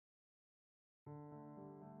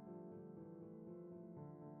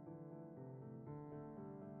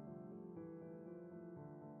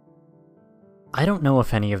I don't know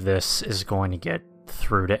if any of this is going to get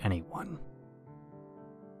through to anyone.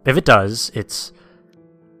 If it does, it's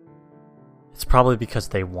probably because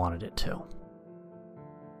they wanted it to.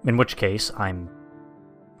 In which case, I'm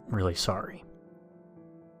really sorry.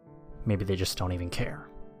 Maybe they just don't even care.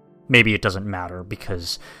 Maybe it doesn't matter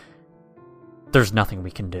because there's nothing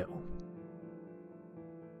we can do.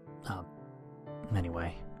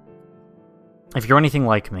 Anyway. If you're anything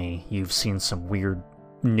like me, you've seen some weird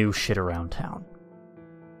new shit around town.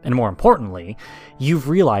 And more importantly, you've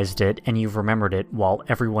realized it and you've remembered it while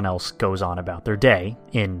everyone else goes on about their day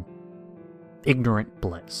in ignorant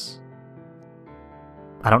bliss.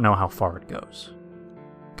 I don't know how far it goes.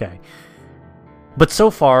 Okay. But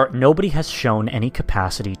so far, nobody has shown any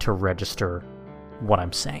capacity to register what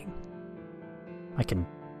I'm saying. I can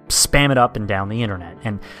spam it up and down the internet,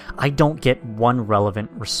 and I don't get one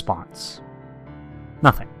relevant response.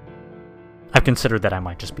 Nothing. I've considered that I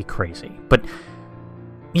might just be crazy, but,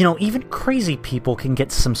 even crazy people can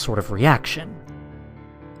get some sort of reaction.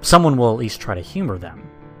 Someone will at least try to humor them,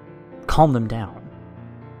 calm them down.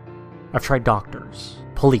 I've tried doctors,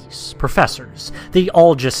 police, professors. They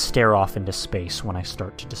all just stare off into space when I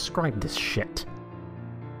start to describe this shit.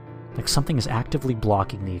 Like something is actively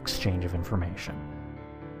blocking the exchange of information.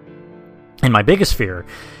 And my biggest fear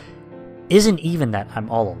isn't even that I'm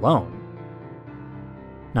all alone.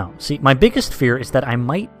 No, see, my biggest fear is that I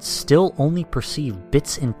might still only perceive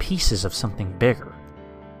bits and pieces of something bigger.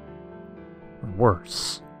 Or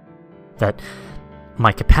worse, that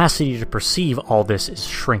my capacity to perceive all this is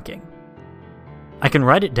shrinking. I can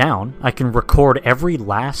write it down, I can record every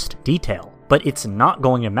last detail, but it's not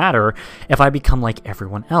going to matter if I become like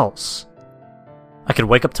everyone else. I could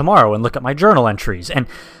wake up tomorrow and look at my journal entries and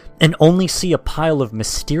only see a pile of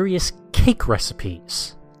mysterious cake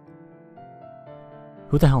recipes.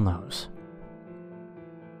 Who the hell knows?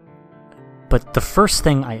 But the first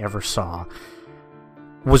thing I ever saw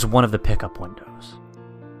was one of the pickup windows.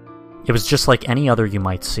 It was just like any other you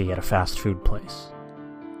might see at a fast food place.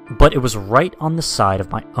 But it was right on the side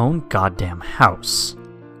of my own goddamn house.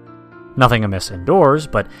 Nothing amiss indoors,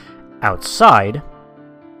 but outside,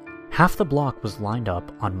 half the block was lined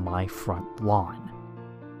up on my front lawn,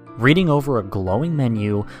 reading over a glowing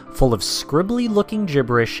menu full of scribbly-looking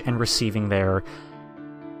gibberish and receiving their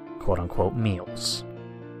quote-unquote meals,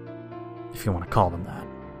 if you want to call them that,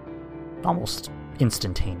 almost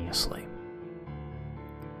instantaneously.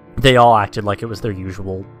 They all acted like it was their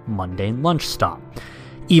usual mundane lunch stop,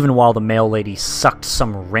 even while the mail lady sucked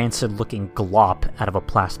some rancid-looking glop out of a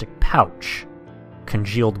plastic pouch,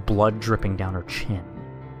 congealed blood dripping down her chin.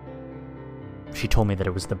 She told me that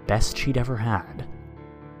it was the best she'd ever had.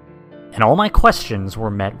 And all my questions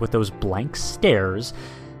were met with those blank stares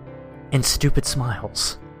and stupid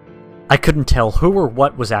smiles. I couldn't tell who or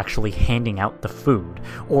what was actually handing out the food,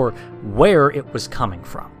 or where it was coming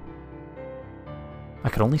from. I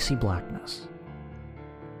could only see blackness.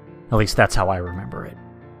 At least that's how I remember it.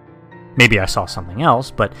 Maybe I saw something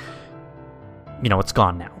else, but, it's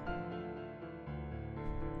gone now.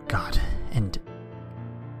 God, and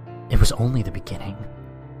it was only the beginning.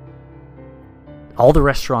 All the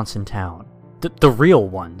restaurants in town, the real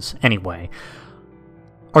ones, anyway,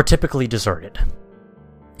 are typically deserted.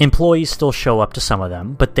 Employees still show up to some of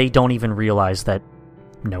them, but they don't even realize that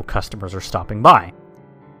no customers are stopping by.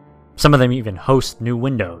 Some of them even host new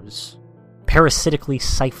windows, parasitically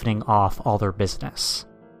siphoning off all their business.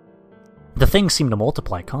 The things seem to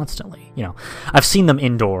multiply constantly. I've seen them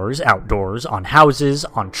indoors, outdoors, on houses,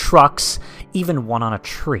 on trucks, even one on a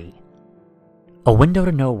tree. A window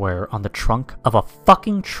to nowhere on the trunk of a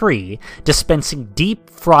fucking tree dispensing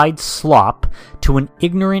deep-fried slop to an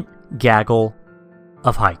ignorant gaggle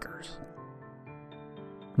of hikers.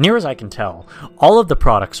 Near as I can tell, all of the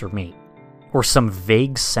products are meat, or some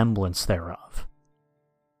vague semblance thereof.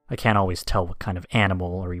 I can't always tell what kind of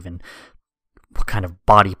animal or even what kind of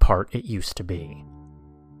body part it used to be.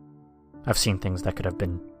 I've seen things that could have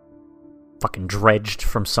been fucking dredged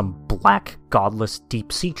from some black, godless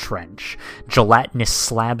deep-sea trench, gelatinous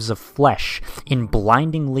slabs of flesh in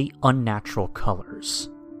blindingly unnatural colors.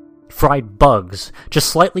 Fried bugs, just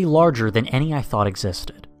slightly larger than any I thought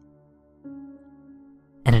existed.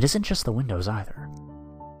 And it isn't just the windows either.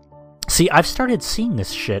 See, I've started seeing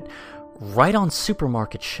this shit right on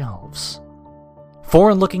supermarket shelves.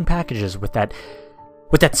 Foreign-looking packages with that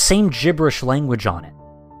same gibberish language on it.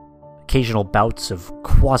 Occasional bouts of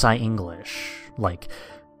quasi-English, like,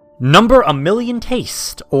 number a million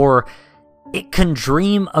taste, or it can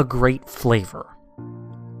dream a great flavor.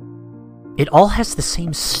 It all has the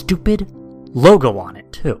same stupid logo on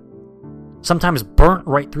it, too. Sometimes burnt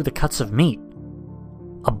right through the cuts of meat.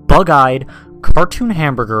 A bug-eyed cartoon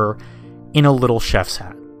hamburger in a little chef's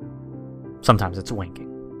hat. Sometimes it's winking.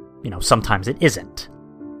 Sometimes it isn't.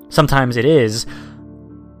 Sometimes it is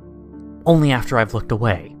only after I've looked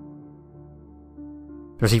away.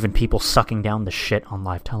 There's even people sucking down the shit on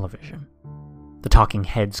live television. The talking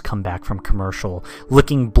heads come back from commercial,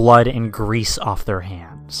 licking blood and grease off their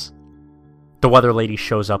hands. The weather lady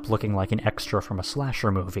shows up looking like an extra from a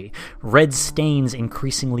slasher movie, red stains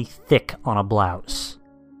increasingly thick on a blouse.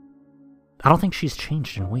 I don't think she's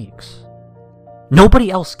changed in weeks. Nobody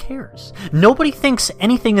else cares. Nobody thinks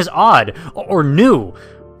anything is odd, or new,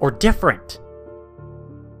 or different.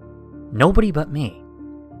 Nobody but me.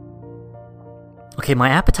 Okay, my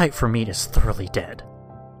appetite for meat is thoroughly dead,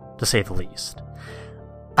 to say the least.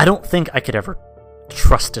 I don't think I could ever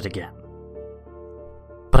trust it again.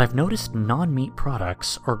 But I've noticed non-meat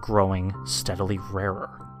products are growing steadily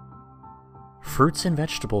rarer. Fruits and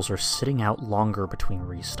vegetables are sitting out longer between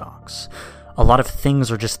restocks. A lot of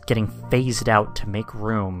things are just getting phased out to make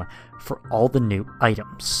room for all the new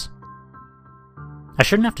items. I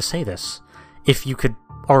shouldn't have to say this if you could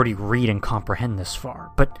already read and comprehend this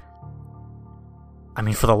far, but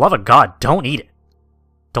for the love of God, don't eat it.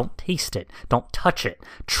 Don't taste it. Don't touch it.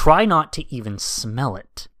 Try not to even smell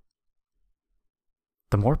it.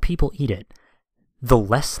 The more people eat it, the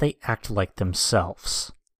less they act like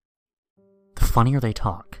themselves. The funnier they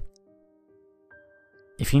talk.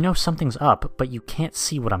 If you know something's up, but you can't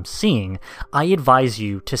see what I'm seeing, I advise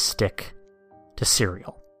you to stick to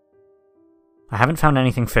cereal. I haven't found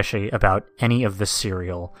anything fishy about any of this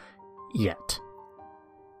cereal yet.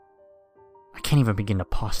 I can't even begin to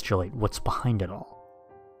postulate what's behind it all.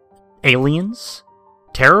 Aliens?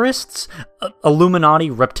 Terrorists? Illuminati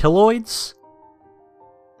reptiloids?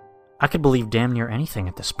 I could believe damn near anything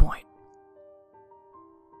at this point.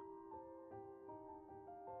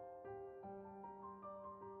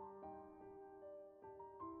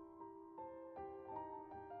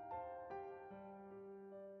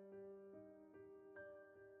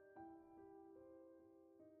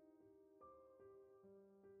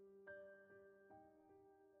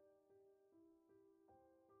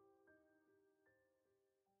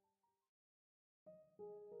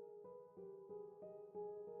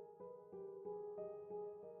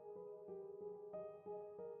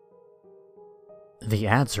 The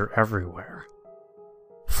ads are everywhere.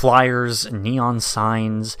 Flyers, neon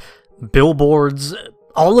signs, billboards,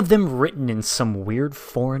 all of them written in some weird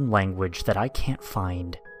foreign language that I can't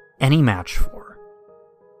find any match for.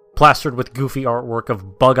 Plastered with goofy artwork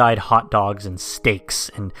of bug-eyed hot dogs and steaks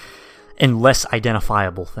and less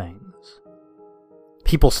identifiable things.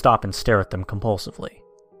 People stop and stare at them compulsively,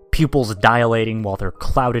 pupils dilating while their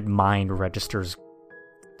clouded mind registers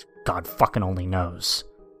God fucking only knows.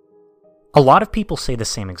 A lot of people say the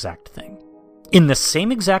same exact thing, in the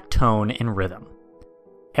same exact tone and rhythm,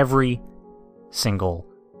 every single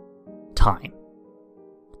time.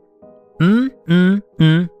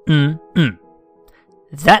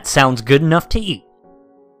 That sounds good enough to eat.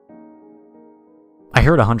 I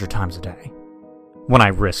hear it 100 times a day, when I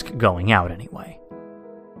risk going out anyway.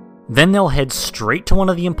 Then they'll head straight to one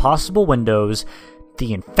of the impossible windows,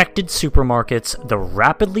 the infected supermarkets, the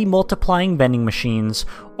rapidly multiplying vending machines,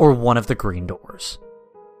 or one of the green doors.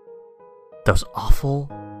 Those awful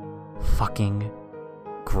fucking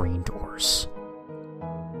green doors.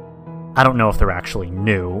 I don't know if they're actually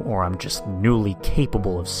new, or I'm just newly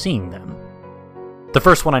capable of seeing them. The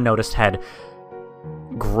first one I noticed had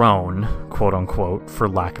grown, quote-unquote, for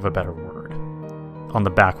lack of a better word, on the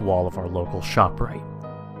back wall of our local ShopRite.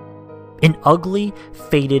 An ugly,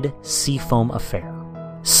 faded seafoam affair.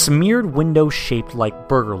 Smeared window shaped like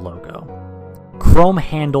burger logo. Chrome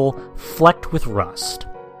handle flecked with rust.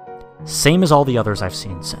 Same as all the others I've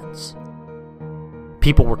seen since.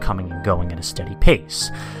 People were coming and going at a steady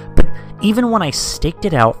pace, but even when I staked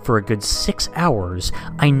it out for a good 6 hours,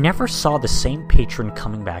 I never saw the same patron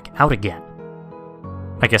coming back out again.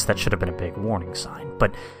 I guess that should have been a big warning sign,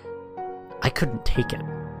 but I couldn't take it.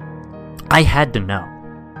 I had to know.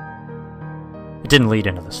 It didn't lead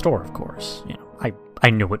into the store, of course. I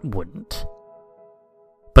knew it wouldn't.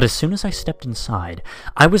 But as soon as I stepped inside,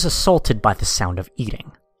 I was assaulted by the sound of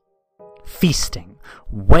eating. Feasting.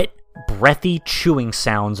 Wet, breathy chewing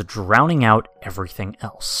sounds drowning out everything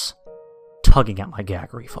else. Tugging at my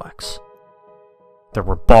gag reflex. There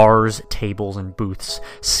were bars, tables, and booths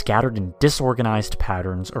scattered in disorganized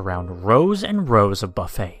patterns around rows and rows of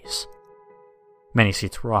buffets. Many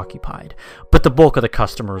seats were occupied, but the bulk of the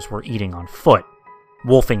customers were eating on foot,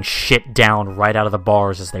 wolfing shit down right out of the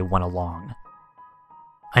bars as they went along.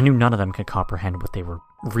 I knew none of them could comprehend what they were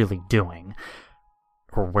really doing,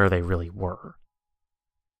 or where they really were.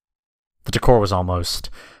 The decor was almost,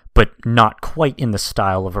 but not quite in the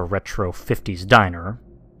style of a retro 50s diner,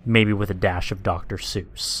 maybe with a dash of Dr.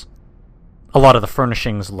 Seuss. A lot of the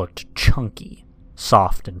furnishings looked chunky,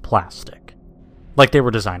 soft and plastic, like they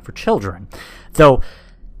were designed for children, though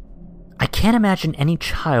I can't imagine any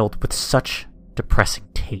child with such depressing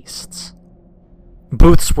tastes.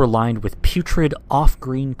 Booths were lined with putrid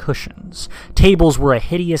off-green cushions. Tables were a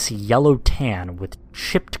hideous yellow tan with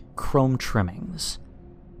chipped chrome trimmings.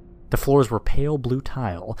 The floors were pale blue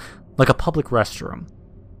tile, like a public restroom,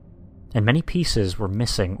 and many pieces were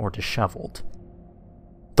missing or disheveled.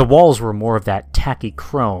 The walls were more of that tacky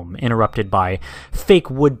chrome, interrupted by fake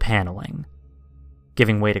wood paneling,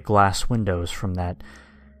 giving way to glass windows from that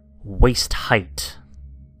waist height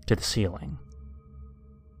to the ceiling.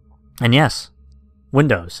 And yes,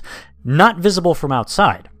 windows, not visible from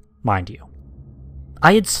outside, mind you.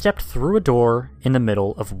 I had stepped through a door in the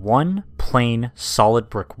middle of one plain, solid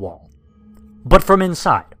brick wall. But from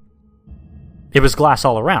inside. It was glass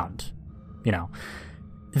all around, you know.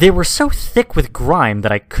 They were so thick with grime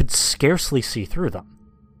that I could scarcely see through them.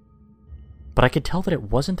 But I could tell that it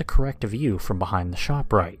wasn't the correct view from behind the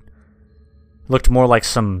ShopRite. It looked more like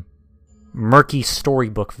some murky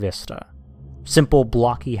storybook vista. Simple,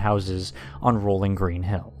 blocky houses on rolling green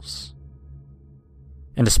hills.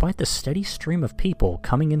 And despite the steady stream of people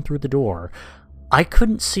coming in through the door, I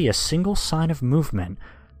couldn't see a single sign of movement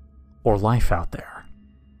or life out there.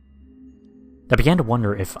 I began to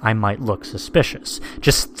wonder if I might look suspicious,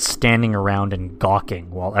 just standing around and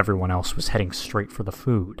gawking while everyone else was heading straight for the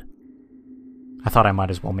food. I thought I might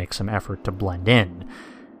as well make some effort to blend in.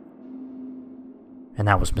 And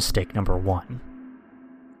that was mistake number one.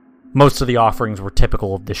 Most of the offerings were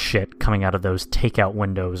typical of the shit coming out of those takeout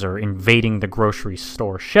windows or invading the grocery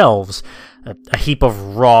store shelves. A heap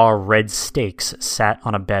of raw red steaks sat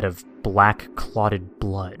on a bed of black clotted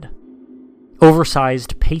blood.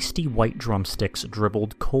 Oversized pasty white drumsticks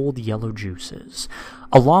dribbled cold yellow juices.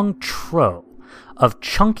 A long trough of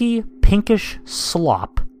chunky pinkish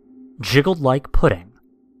slop jiggled like pudding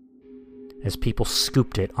as people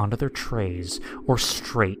scooped it onto their trays or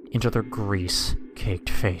straight into their grease-caked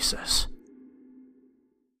faces.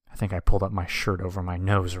 I think I pulled up my shirt over my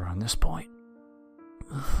nose around this point.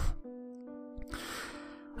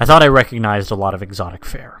 I thought I recognized a lot of exotic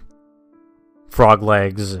fare. Frog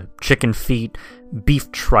legs, chicken feet,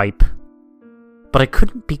 beef tripe, but I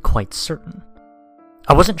couldn't be quite certain.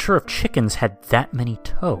 I wasn't sure if chickens had that many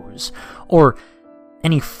toes, or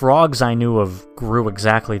any frogs I knew of grew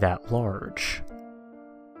exactly that large.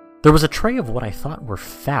 There was a tray of what I thought were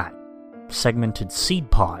fat, segmented seed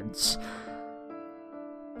pods,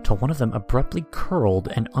 till one of them abruptly curled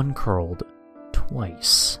and uncurled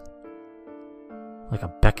twice, like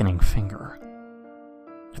a beckoning finger.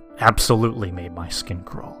 It absolutely made my skin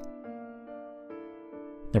crawl.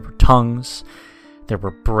 There were tongues, there were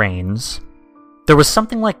brains. There was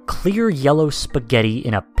something like clear yellow spaghetti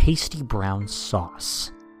in a pasty brown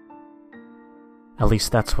sauce. At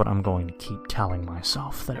least that's what I'm going to keep telling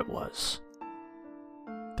myself that it was.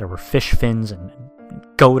 There were fish fins and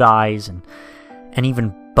goat eyes and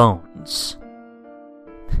even bones.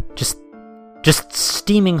 Just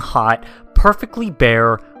steaming hot, perfectly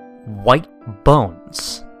bare, white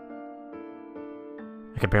bones.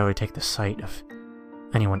 I could barely take the sight of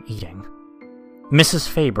anyone eating. Mrs.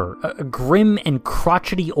 Faber, a grim and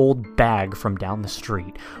crotchety old bag from down the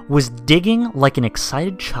street, was digging like an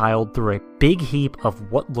excited child through a big heap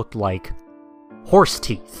of what looked like horse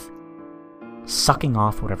teeth, sucking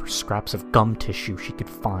off whatever scraps of gum tissue she could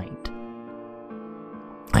find.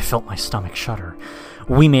 I felt my stomach shudder.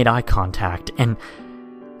 We made eye contact, and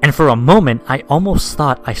for a moment I almost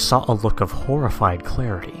thought I saw a look of horrified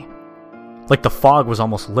clarity. Like the fog was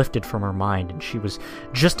almost lifted from her mind and she was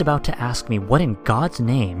just about to ask me what in God's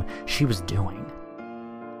name she was doing.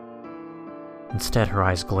 Instead, her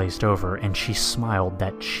eyes glazed over and she smiled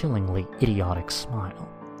that chillingly idiotic smile.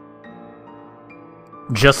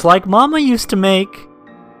 "Just like Mama used to make,"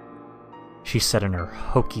 she said in her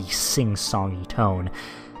hokey, sing-songy tone.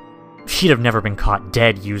 She'd have never been caught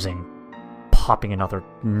dead using popping another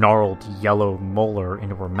gnarled yellow molar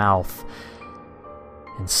into her mouth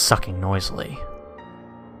and sucking noisily.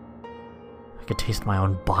 I could taste my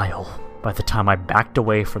own bile by the time I backed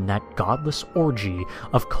away from that godless orgy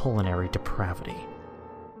of culinary depravity.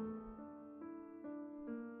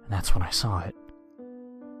 And that's when I saw it.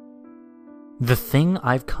 The thing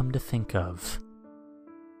I've come to think of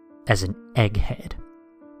as an egghead.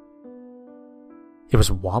 It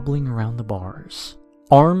was wobbling around the bars,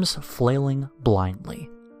 arms flailing blindly.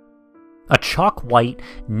 A chalk-white,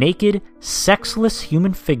 naked, sexless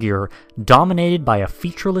human figure dominated by a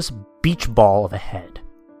featureless beach ball of a head.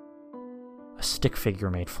 A stick figure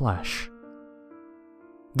made flesh.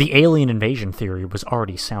 The alien invasion theory was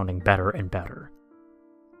already sounding better and better.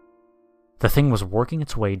 The thing was working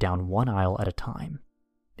its way down one aisle at a time.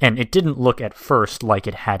 And it didn't look at first like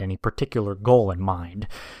it had any particular goal in mind.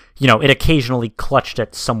 It occasionally clutched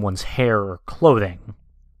at someone's hair or clothing,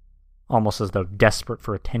 almost as though desperate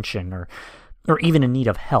for attention or even in need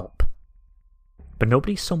of help. But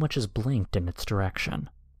nobody so much as blinked in its direction.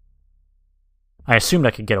 I assumed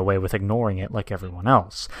I could get away with ignoring it like everyone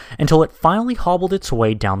else, until it finally hobbled its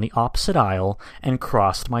way down the opposite aisle and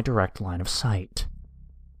crossed my direct line of sight.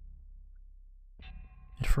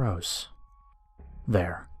 It froze.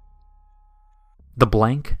 There. The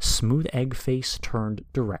blank, smooth egg face turned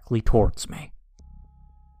directly towards me.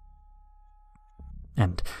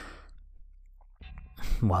 And,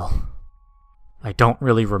 well, I don't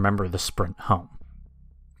really remember the sprint home.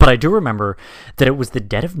 But I do remember that it was the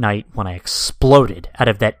dead of night when I exploded out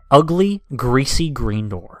of that ugly, greasy green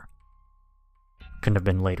door. Couldn't have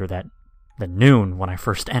been later than noon when I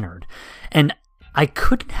first entered, and I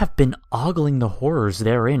couldn't have been ogling the horrors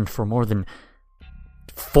therein for more than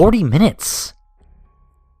 40 minutes.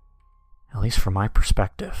 At least from my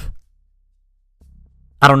perspective.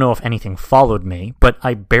 I don't know if anything followed me, but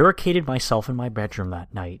I barricaded myself in my bedroom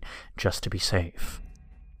that night just to be safe.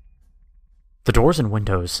 The doors and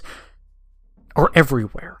windows are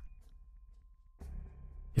everywhere.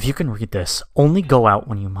 If you can read this, only go out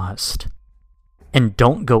when you must, and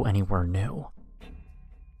don't go anywhere new.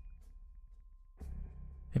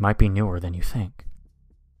 It might be newer than you think.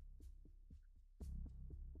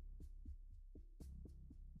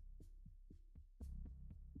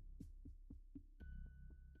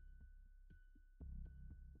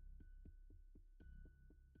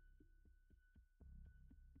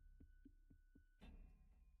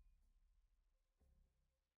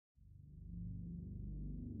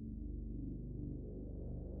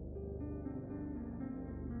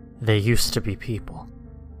 They used to be people.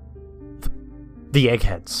 The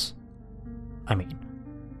eggheads. I mean.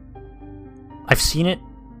 I've seen it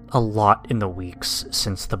a lot in the weeks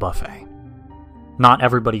since the buffet. Not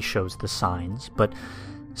everybody shows the signs, but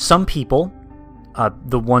some people,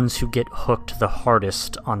 the ones who get hooked the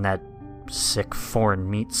hardest on that sick foreign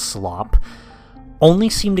meat slop, only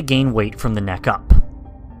seem to gain weight from the neck up.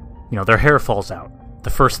 Their hair falls out.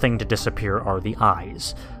 The first thing to disappear are the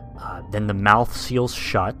eyes. Then the mouth seals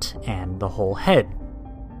shut, and the whole head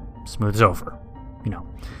smooths over.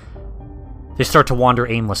 They start to wander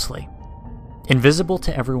aimlessly, invisible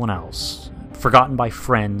to everyone else, forgotten by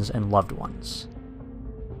friends and loved ones.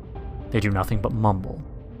 They do nothing but mumble,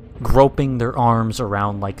 groping their arms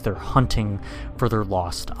around like they're hunting for their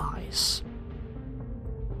lost eyes.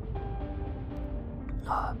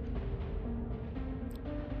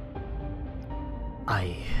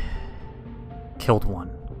 I killed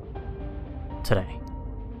one today.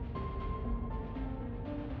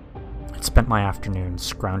 I'd spent my afternoon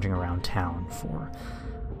scrounging around town for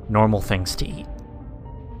normal things to eat.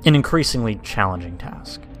 An increasingly challenging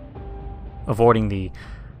task. Avoiding the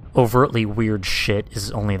overtly weird shit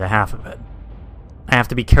is only the half of it. I have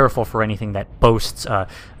to be careful for anything that boasts a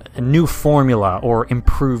new formula or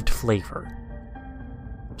improved flavor.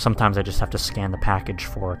 Sometimes I just have to scan the package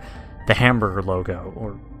for the hamburger logo,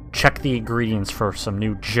 or check the ingredients for some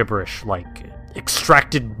new gibberish like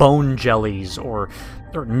extracted bone jellies or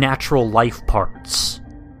natural life parts.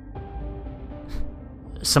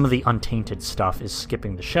 Some of the untainted stuff is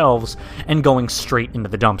skipping the shelves and going straight into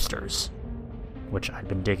the dumpsters, which I'd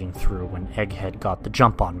been digging through when Egghead got the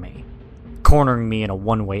jump on me, cornering me in a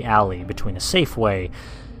one-way alley between a Safeway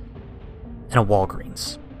and a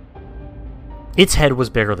Walgreens. Its head was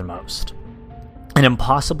bigger than most, an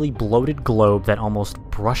impossibly bloated globe that almost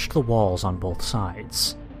brushed the walls on both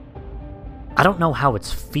sides. I don't know how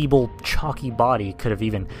its feeble, chalky body could have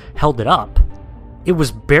even held it up. It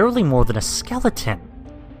was barely more than a skeleton.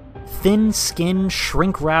 Thin skin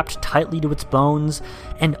shrink-wrapped tightly to its bones,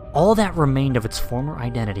 and all that remained of its former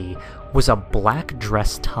identity was a black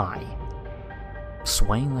dress tie,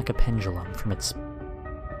 swaying like a pendulum from its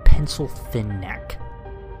pencil-thin neck.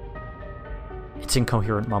 Its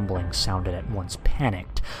incoherent mumbling sounded at once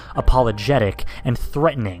panicked, apologetic, and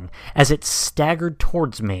threatening as it staggered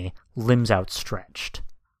towards me, limbs outstretched.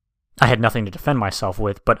 I had nothing to defend myself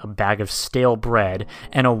with but a bag of stale bread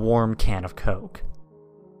and a warm can of Coke.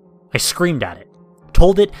 I screamed at it,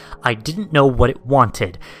 told it I didn't know what it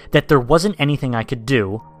wanted, that there wasn't anything I could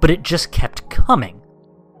do, but it just kept coming.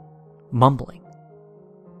 Mumbling.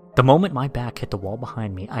 The moment my back hit the wall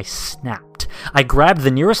behind me, I snapped, I grabbed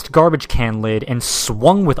the nearest garbage can lid and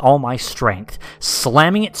swung with all my strength,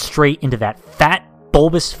 slamming it straight into that fat,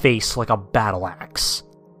 bulbous face like a battle axe.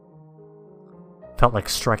 Felt like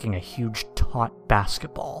striking a huge, taut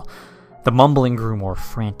basketball. The mumbling grew more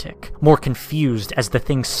frantic, more confused as the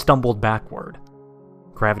thing stumbled backward.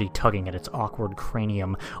 Gravity tugging at its awkward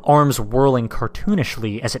cranium, arms whirling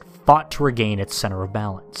cartoonishly as it fought to regain its center of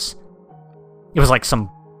balance. It was like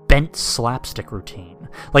some bent slapstick routine,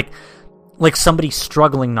 like somebody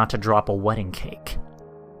struggling not to drop a wedding cake.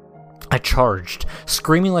 I charged,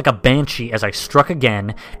 screaming like a banshee as I struck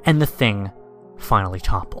again, and the thing finally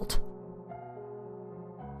toppled.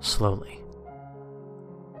 Slowly,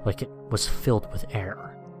 like it was filled with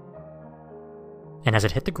air. And as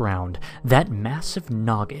it hit the ground, that massive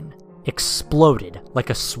noggin exploded like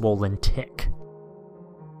a swollen tick.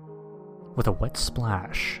 With a wet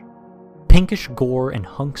splash, pinkish gore and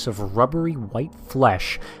hunks of rubbery white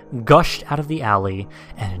flesh gushed out of the alley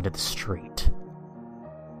and into the street.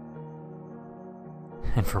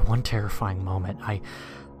 And for one terrifying moment,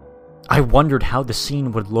 I wondered how the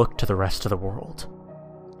scene would look to the rest of the world.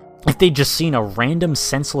 If they'd just seen a random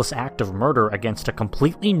senseless act of murder against a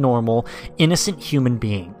completely normal, innocent human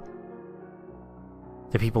being.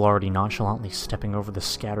 The people already nonchalantly stepping over the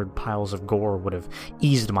scattered piles of gore would have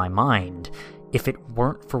eased my mind if it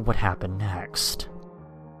weren't for what happened next.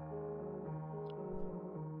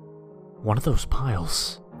 One of those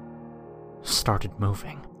piles started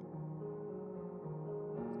moving.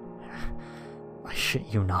 I shit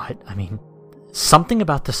you not, something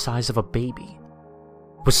about the size of a baby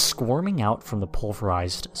was squirming out from the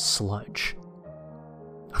pulverized sludge.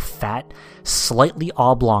 A fat, slightly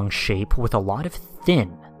oblong shape with a lot of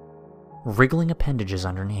thin, wriggling appendages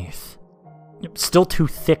underneath. Still too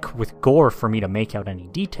thick with gore for me to make out any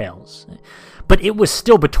details, but it was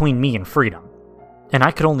still between me and freedom, and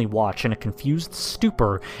I could only watch in a confused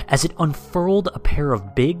stupor as it unfurled a pair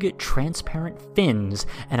of big, transparent fins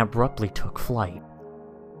and abruptly took flight,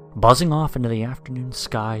 buzzing off into the afternoon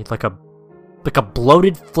sky like a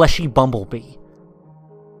bloated, fleshy bumblebee.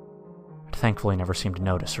 It thankfully never seemed to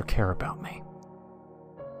notice or care about me.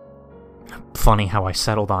 Funny how I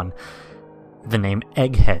settled on the name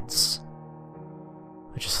Eggheads.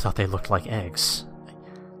 I just thought they looked like eggs.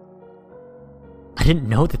 I didn't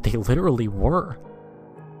know that they literally were.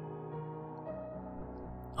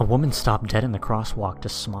 A woman stopped dead in the crosswalk to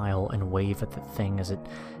smile and wave at the thing as it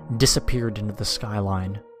disappeared into the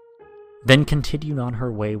skyline, then continued on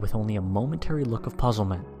her way with only a momentary look of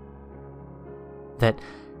puzzlement. That,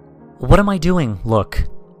 "What am I doing?" look,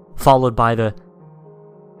 followed by the,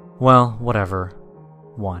 "Well, whatever,"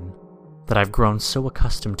 one that I've grown so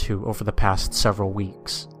accustomed to over the past several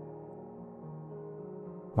weeks.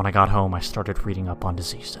 When I got home, I started reading up on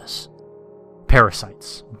diseases.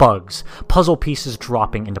 Parasites, bugs, puzzle pieces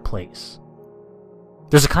dropping into place.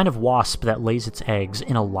 There's a kind of wasp that lays its eggs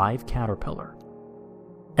in a live caterpillar.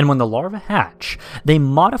 And when the larvae hatch, they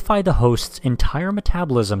modify the host's entire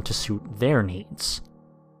metabolism to suit their needs.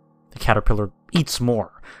 The caterpillar eats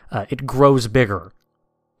more, it grows bigger,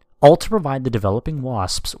 all to provide the developing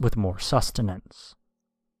wasps with more sustenance.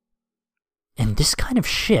 And this kind of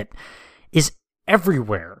shit is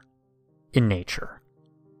everywhere in nature.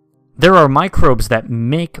 There are microbes that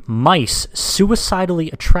make mice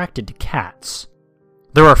suicidally attracted to cats.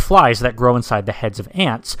 There are flies that grow inside the heads of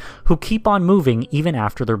ants who keep on moving even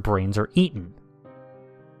after their brains are eaten.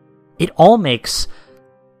 It all makes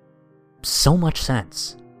so much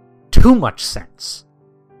sense. Too much sense.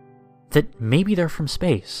 That maybe they're from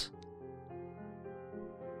space.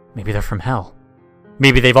 Maybe they're from hell.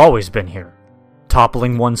 Maybe they've always been here,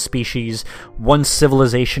 toppling one species, one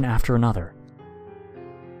civilization after another.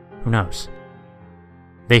 Who knows?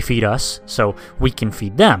 They feed us, so we can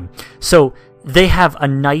feed them. So they have a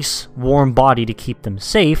nice, warm body to keep them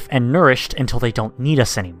safe and nourished until they don't need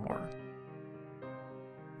us anymore.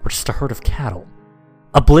 We're just a herd of cattle,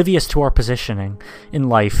 oblivious to our positioning in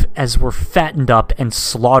life as we're fattened up and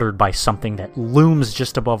slaughtered by something that looms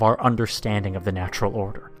just above our understanding of the natural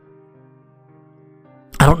order.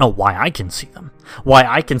 I don't know why I can see them, why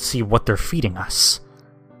I can see what they're feeding us.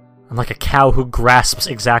 I'm like a cow who grasps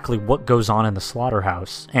exactly what goes on in the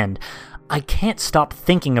slaughterhouse, and I can't stop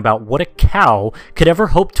thinking about what a cow could ever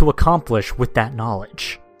hope to accomplish with that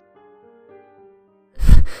knowledge.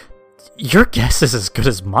 Your guess is as good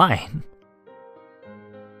as mine.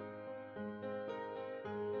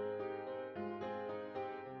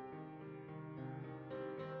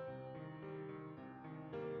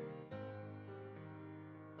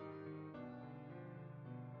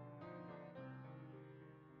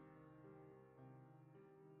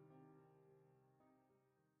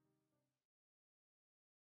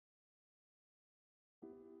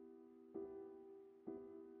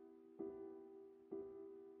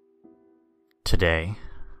 Today,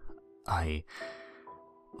 I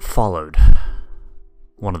followed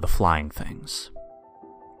one of the flying things.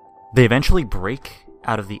 They eventually break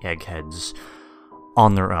out of the eggheads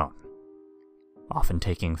on their own, often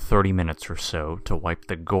taking 30 minutes or so to wipe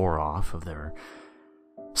the gore off of their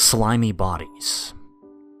slimy bodies,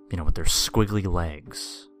 with their squiggly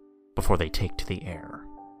legs, before they take to the air.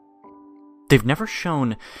 They've never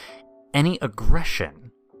shown any aggression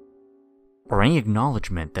or any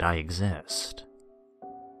acknowledgement that I exist,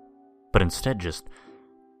 but instead just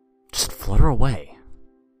flutter away,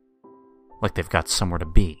 like they've got somewhere to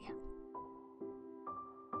be.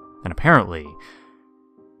 And apparently,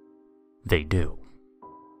 they do.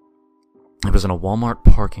 It was in a Walmart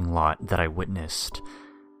parking lot that I witnessed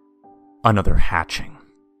another hatching.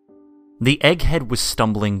 The egghead was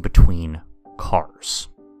stumbling between cars,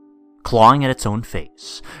 clawing at its own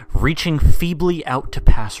face, reaching feebly out to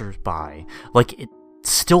passers-by, like it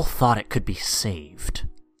still thought it could be saved.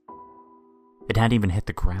 It hadn't even hit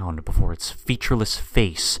the ground before its featureless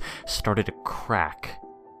face started to crack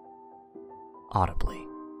audibly.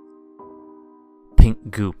 Pink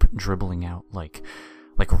goop dribbling out like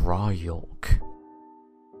raw yolk.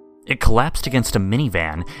 It collapsed against a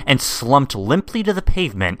minivan and slumped limply to the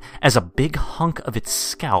pavement as a big hunk of its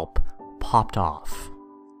scalp popped off,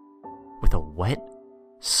 with a wet,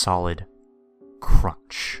 solid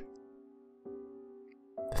crunch.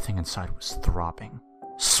 The thing inside was throbbing,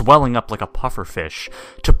 swelling up like a pufferfish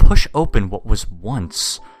to push open what was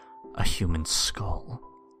once a human skull.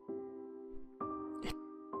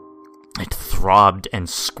 It throbbed and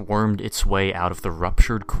squirmed its way out of the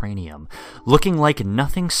ruptured cranium, looking like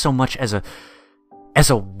nothing so much as a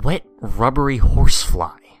wet, rubbery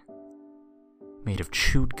horsefly made of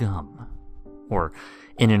chewed gum, or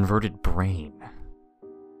an inverted brain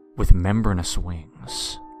with membranous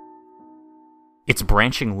wings. Its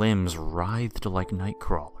branching limbs writhed like night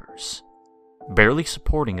crawlers, barely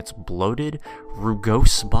supporting its bloated,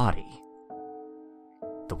 rugose body.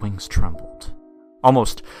 The wings trembled,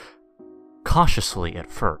 almost cautiously at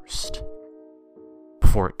first,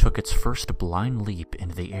 before it took its first blind leap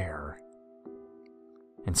into the air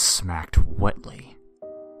and smacked wetly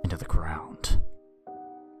into the ground.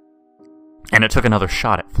 And it took another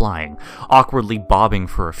shot at flying, awkwardly bobbing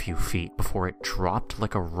for a few feet before it dropped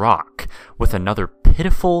like a rock with another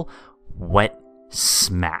pitiful, wet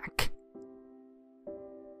smack.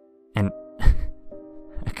 And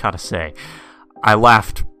I gotta say, I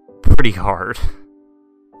laughed pretty hard.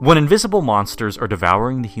 When invisible monsters are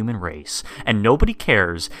devouring the human race, and nobody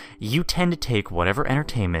cares, you tend to take whatever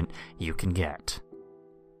entertainment you can get.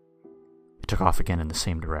 It took off again in the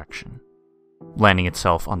same direction, landing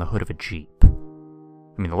itself on the hood of a Jeep.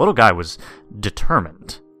 The little guy was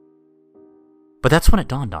determined. But that's when it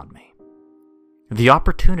dawned on me. The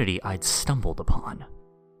opportunity I'd stumbled upon.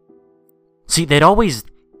 See, they'd always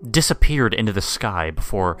disappeared into the sky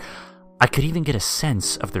before I could even get a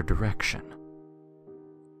sense of their direction.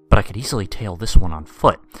 But I could easily tail this one on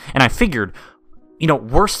foot. And I figured,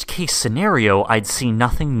 worst case scenario, I'd see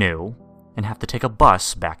nothing new and have to take a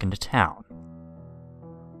bus back into town.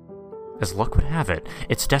 As luck would have it,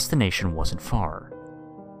 its destination wasn't far.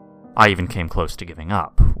 I even came close to giving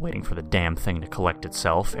up, waiting for the damn thing to collect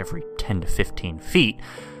itself every 10 to 15 feet,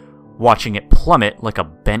 watching it plummet like a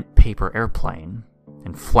bent paper airplane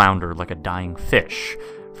and flounder like a dying fish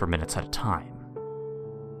for minutes at a time.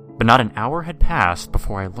 But not an hour had passed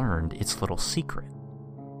before I learned its little secret.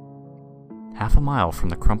 Half a mile from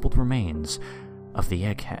the crumpled remains of the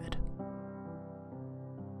egghead.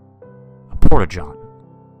 A porta-john.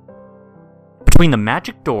 Between the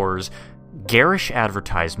magic doors, garish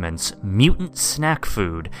advertisements, mutant snack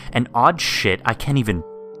food, and odd shit I can't even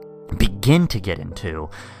begin to get into,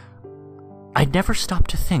 I'd never stopped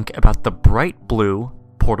to think about the bright blue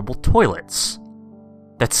portable toilets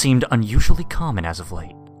that seemed unusually common as of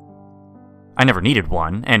late. I never needed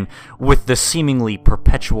one, and with the seemingly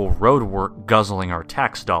perpetual road work guzzling our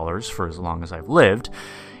tax dollars for as long as I've lived,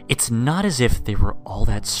 it's not as if they were all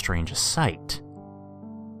that strange a sight.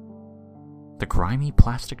 The grimy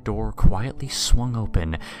plastic door quietly swung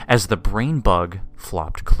open as the brain bug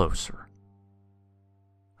flopped closer.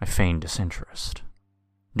 I feigned disinterest,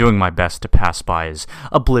 doing my best to pass by as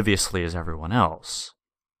obliviously as everyone else,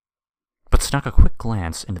 but snuck a quick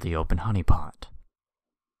glance into the open honeypot.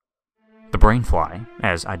 The brainfly,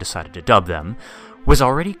 as I decided to dub them, was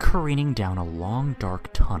already careening down a long,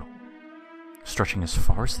 dark tunnel, stretching as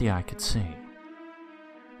far as the eye could see,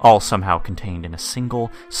 all somehow contained in a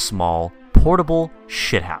single, small, portable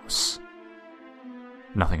shithouse.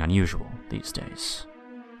 Nothing unusual these days,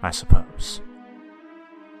 I suppose.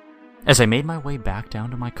 As I made my way back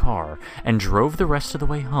down to my car and drove the rest of the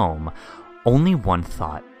way home, only one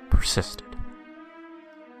thought persisted.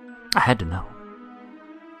 I had to know.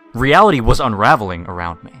 Reality was unraveling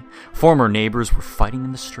around me. Former neighbors were fighting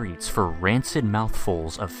in the streets for rancid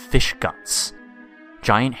mouthfuls of fish guts.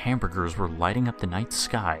 Giant hamburgers were lighting up the night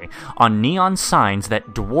sky on neon signs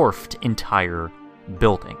that dwarfed entire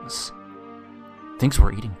buildings. Things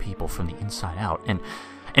were eating people from the inside out,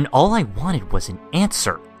 and all I wanted was an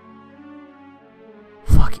answer.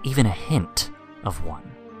 Fuck, even a hint of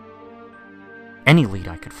one. Any lead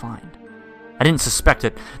I could find. I didn't suspect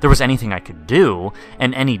that there was anything I could do,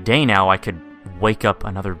 and any day now I could wake up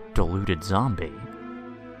another deluded zombie.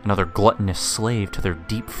 Another gluttonous slave to their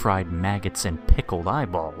deep-fried maggots and pickled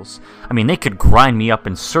eyeballs. I mean, they could grind me up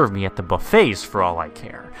and serve me at the buffets for all I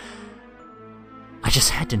care. I just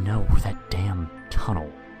had to know where that damn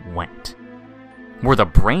tunnel went. Where the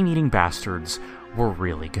brain-eating bastards were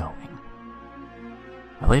really going.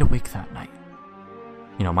 I laid awake that night.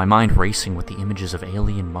 My mind racing with the images of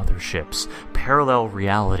alien motherships, parallel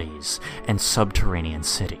realities, and subterranean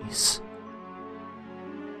cities.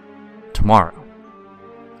 Tomorrow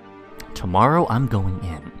I'm going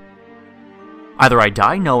in. Either I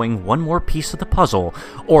die knowing one more piece of the puzzle,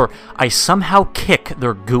 or I somehow kick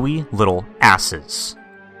their gooey little asses.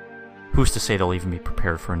 Who's to say they'll even be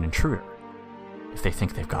prepared for an intruder, if they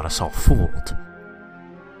think they've got us all fooled?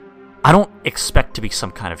 I don't expect to be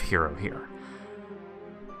some kind of hero here.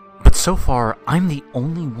 But so far, I'm the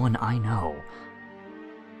only one I know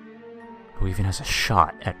who even has a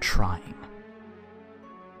shot at trying.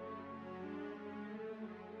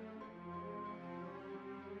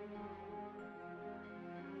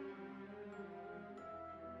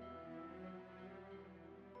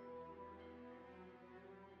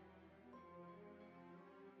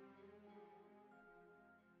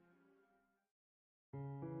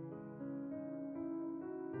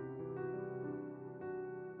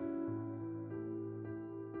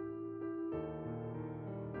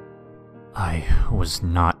 I was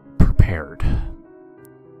not prepared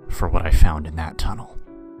for what I found in that tunnel.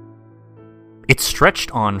 It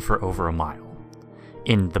stretched on for over a mile,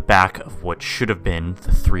 in the back of what should have been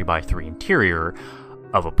the 3x3 interior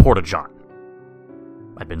of a porta-john.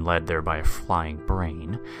 I'd been led there by a flying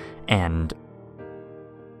brain, and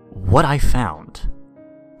what I found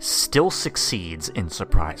still succeeds in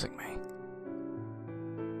surprising me.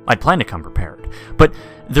 I'd planned to come prepared, but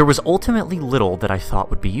there was ultimately little that I thought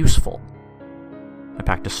would be useful. I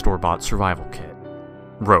packed a store-bought survival kit,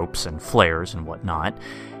 ropes and flares and whatnot,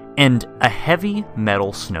 and a heavy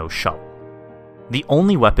metal snow shovel. The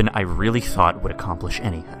only weapon I really thought would accomplish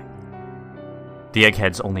anything. The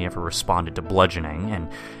eggheads only ever responded to bludgeoning, and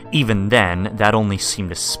even then, that only seemed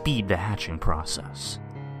to speed the hatching process.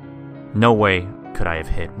 No way could I have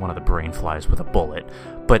hit one of the brain flies with a bullet,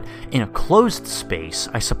 but in a closed space,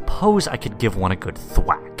 I suppose I could give one a good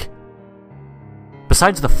thwack.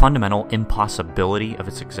 Besides the fundamental impossibility of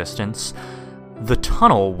its existence, the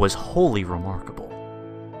tunnel was wholly remarkable.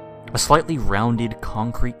 A slightly rounded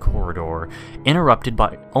concrete corridor interrupted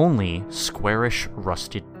by only squarish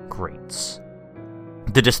rusted grates.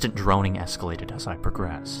 The distant droning escalated as I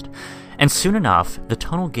progressed, and soon enough the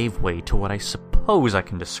tunnel gave way to what I suppose I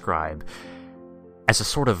can describe as a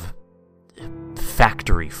sort of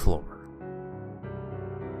factory floor.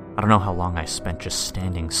 I don't know how long I spent just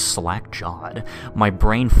standing slack-jawed, my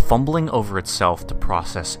brain fumbling over itself to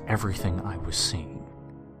process everything I was seeing.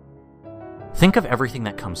 Think of everything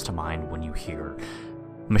that comes to mind when you hear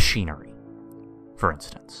machinery, for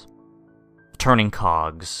instance. Turning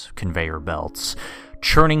cogs, conveyor belts,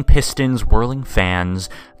 churning pistons, whirling fans,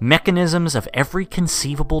 mechanisms of every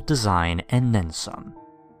conceivable design, and then some.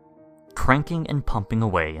 Cranking and pumping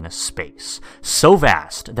away in a space so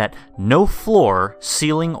vast that no floor,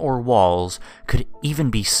 ceiling, or walls could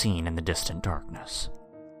even be seen in the distant darkness.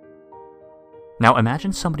 Now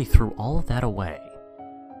imagine somebody threw all of that away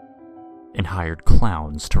and hired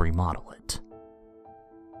clowns to remodel it.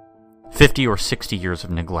 50 or 60 years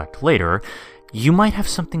of neglect later, you might have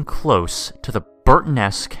something close to the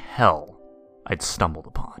Burton-esque hell I'd stumbled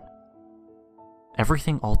upon.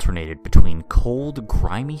 Everything alternated between cold,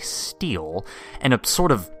 grimy steel and a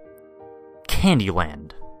sort of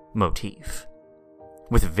Candyland motif,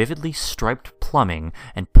 with vividly striped plumbing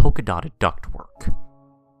and polka-dotted ductwork.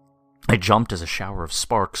 I jumped as a shower of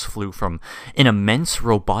sparks flew from an immense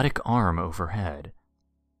robotic arm overhead.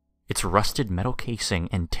 Its rusted metal casing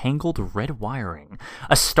and tangled red wiring,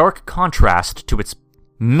 a stark contrast to its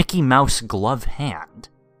Mickey Mouse glove hand.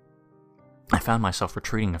 I found myself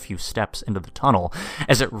retreating a few steps into the tunnel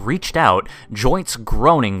as it reached out, joints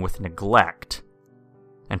groaning with neglect.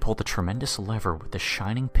 and pulled the tremendous lever with the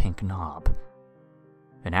shining pink knob,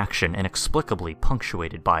 an action inexplicably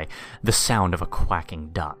punctuated by the sound of a quacking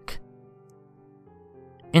duck.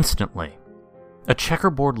 Instantly, a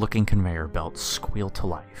checkerboard-looking conveyor belt squealed to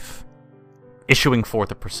life, issuing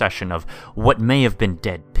forth a procession of what may have been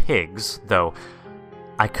dead pigs, though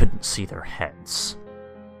I couldn't see their heads,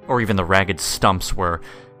 or even the ragged stumps where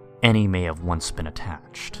any may have once been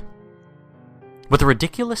attached. With a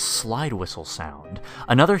ridiculous slide whistle sound,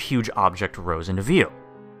 another huge object rose into view,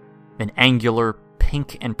 an angular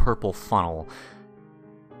pink and purple funnel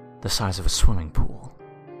the size of a swimming pool.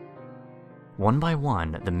 One by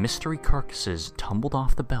one, the mystery carcasses tumbled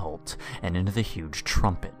off the belt and into the huge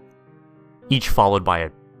trumpet, each followed by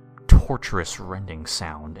a torturous rending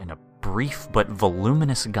sound and a brief but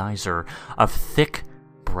voluminous geyser of thick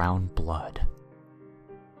brown blood.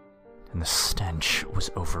 And the stench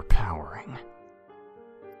was overpowering.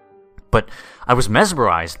 But I was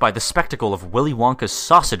mesmerized by the spectacle of Willy Wonka's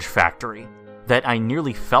sausage factory that I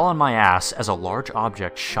nearly fell on my ass as a large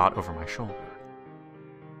object shot over my shoulder.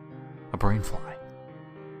 A brainfly.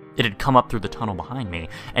 It had come up through the tunnel behind me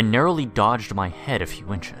and narrowly dodged my head a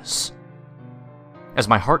few inches. As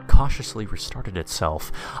my heart cautiously restarted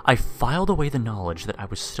itself, I filed away the knowledge that I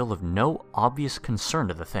was still of no obvious concern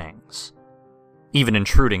to the things, even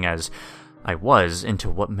intruding as I was into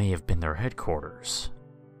what may have been their headquarters,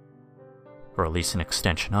 or at least an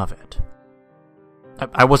extension of it.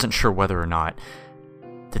 I wasn't sure whether or not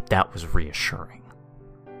that was reassuring.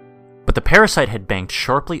 But the parasite had banked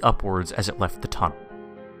sharply upwards as it left the tunnel.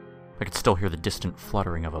 I could still hear the distant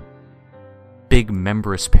fluttering of a big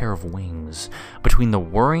membranous pair of wings between the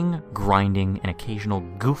whirring, grinding, and occasional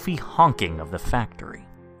goofy honking of the factory.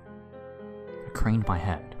 I craned my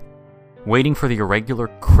head, waiting for the irregular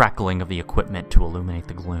crackling of the equipment to illuminate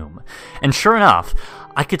the gloom. And sure enough,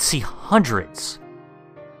 I could see hundreds,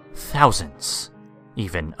 thousands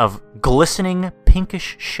even, of glistening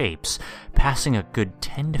pinkish shapes passing a good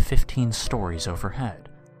 10 to 15 stories overhead,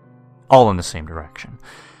 all in the same direction.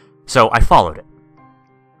 So I followed it.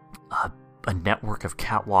 A network of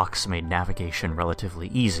catwalks made navigation relatively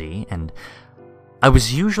easy, and I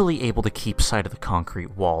was usually able to keep sight of the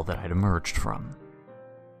concrete wall that I'd emerged from.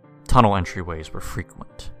 Tunnel entryways were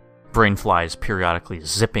frequent, brainflies periodically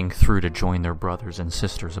zipping through to join their brothers and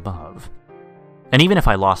sisters above. And even if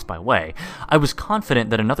I lost my way, I was confident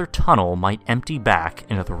that another tunnel might empty back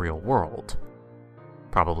into the real world,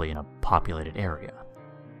 probably in a populated area.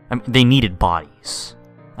 I mean, they needed bodies,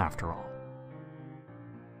 after all.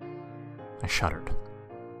 I shuddered,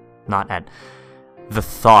 not at the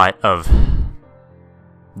thought of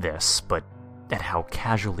this, but at how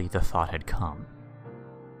casually the thought had come.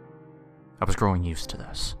 I was growing used to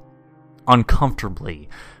this, uncomfortably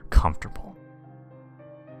comfortable.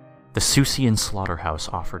 The Susian slaughterhouse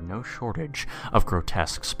offered no shortage of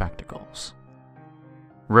grotesque spectacles.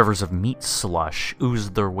 Rivers of meat slush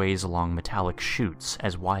oozed their ways along metallic chutes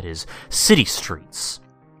as wide as city streets,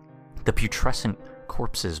 the putrescent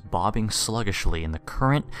corpses bobbing sluggishly in the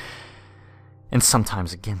current and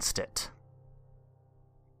sometimes against it.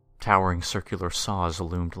 Towering circular saws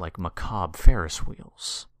loomed like macabre Ferris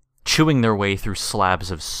wheels, chewing their way through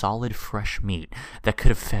slabs of solid fresh meat that could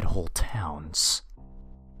have fed whole towns.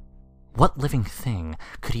 What living thing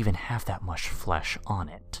could even have that much flesh on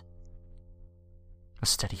it? A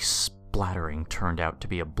steady splattering turned out to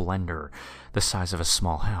be a blender the size of a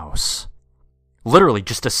small house. Literally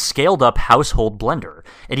just a scaled-up household blender.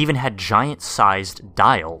 It even had giant-sized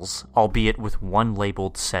dials, albeit with one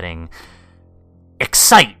labeled setting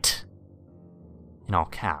 "Excite!" in all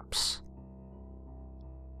caps.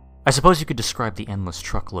 I suppose you could describe the endless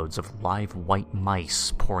truckloads of live white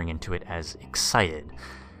mice pouring into it as excited,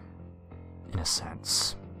 in a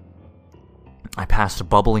sense. I passed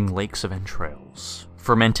bubbling lakes of entrails,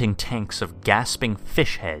 fermenting tanks of gasping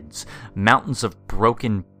fish heads, mountains of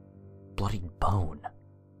broken, bloodied bone.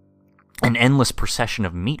 An endless procession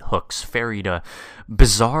of meat hooks ferried a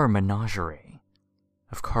bizarre menagerie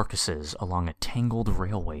of carcasses along a tangled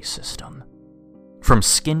railway system. From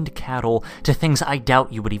skinned cattle to things I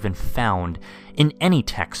doubt you would even found in any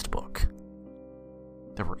textbook.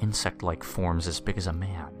 There were insect-like forms as big as a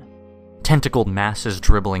man, tentacled masses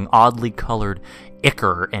dribbling oddly colored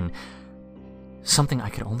ichor, and something I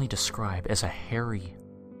could only describe as a hairy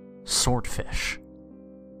swordfish.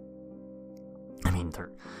 I mean,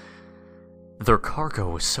 their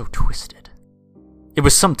cargo was so twisted. It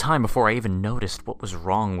was some time before I even noticed what was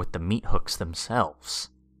wrong with the meat hooks themselves.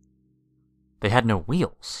 They had no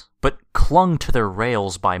wheels, but clung to their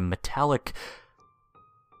rails by metallic,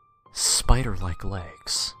 spider-like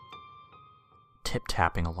legs,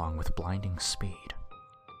 tip-tapping along with blinding speed.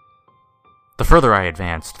 The further I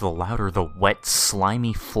advanced, the louder the wet,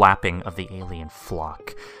 slimy flapping of the alien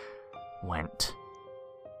flock went.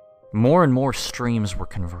 More and more streams were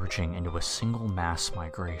converging into a single mass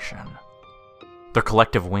migration, their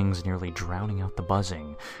collective wings nearly drowning out the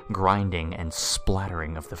buzzing, grinding, and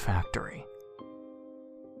splattering of the factory.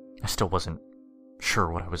 I still wasn't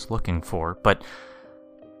sure what I was looking for, but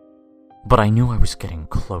I knew I was getting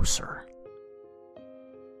closer.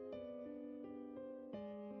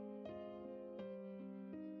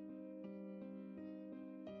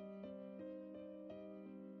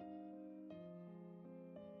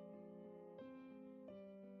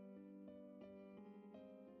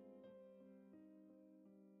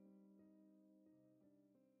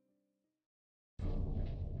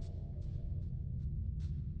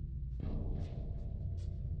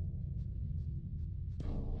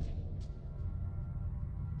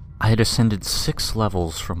 I had ascended 6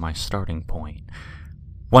 levels from my starting point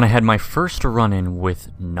when I had my first run-in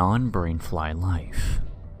with non-Brainfly life.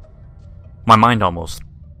 My mind almost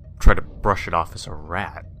tried to brush it off as a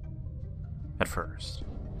rat at first.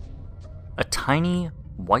 A tiny,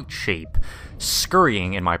 white shape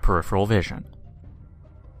scurrying in my peripheral vision.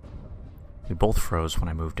 We both froze when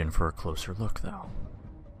I moved in for a closer look, though.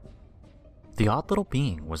 The odd little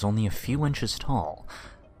being was only a few inches tall,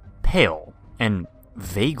 pale, and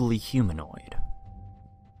vaguely humanoid,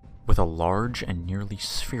 with a large and nearly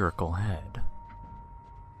spherical head.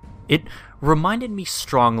 It reminded me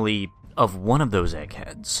strongly of one of those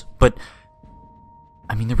eggheads, but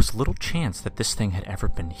there was little chance that this thing had ever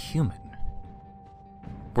been human.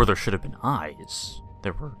 Where there should have been eyes,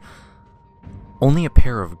 there were only a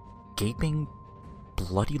pair of gaping,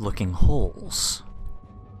 bloody-looking holes.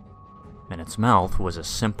 And its mouth was a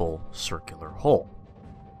simple circular hole.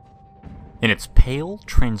 In its pale,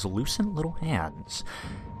 translucent little hands,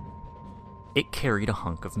 it carried a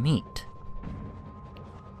hunk of meat.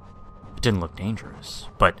 It didn't look dangerous,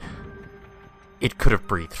 but it could have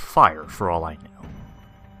breathed fire for all I knew.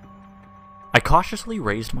 I cautiously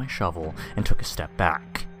raised my shovel and took a step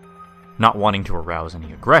back, not wanting to arouse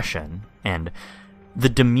any aggression, and the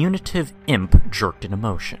diminutive imp jerked into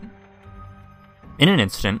motion. In an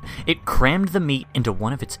instant, it crammed the meat into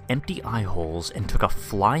one of its empty eye holes and took a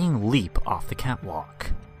flying leap off the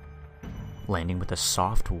catwalk, landing with a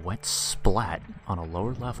soft, wet splat on a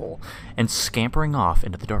lower level and scampering off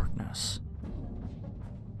into the darkness.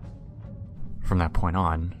 From that point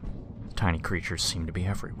on, tiny creatures seemed to be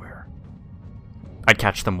everywhere. I'd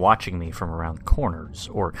catch them watching me from around corners,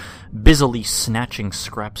 or busily snatching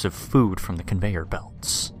scraps of food from the conveyor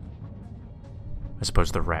belts. I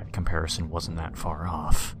suppose the rat comparison wasn't that far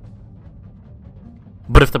off.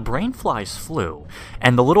 But if the brainflies flew,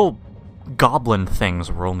 and the little goblin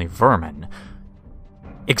things were only vermin,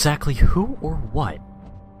 exactly who or what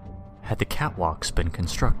had the catwalks been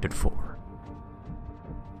constructed for?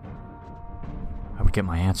 I would get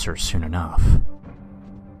my answer soon enough.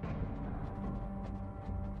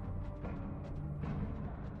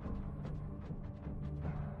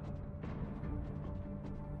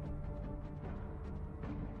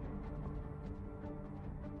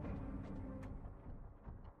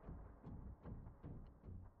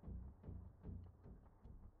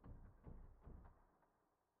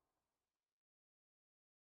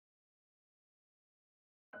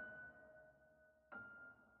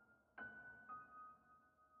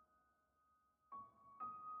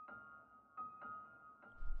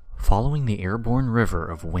 Following the airborne river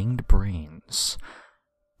of winged brains,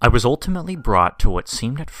 I was ultimately brought to what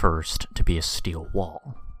seemed at first to be a steel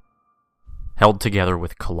wall, held together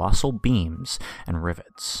with colossal beams and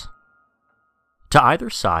rivets. To either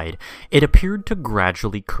side, it appeared to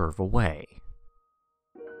gradually curve away,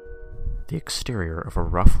 the exterior of a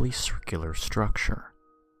roughly circular structure.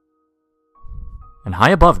 And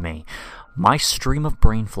high above me, my stream of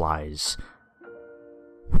brainflies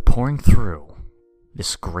were pouring through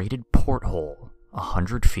this grated porthole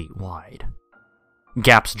 100 feet wide,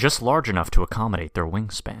 gaps just large enough to accommodate their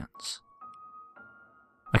wingspans.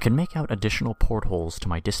 I could make out additional portholes to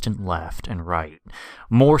my distant left and right,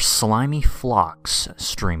 more slimy flocks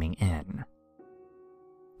streaming in.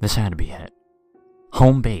 This had to be it.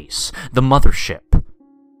 Home base, the mothership.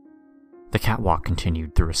 The catwalk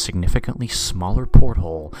continued through a significantly smaller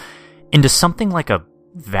porthole into something like a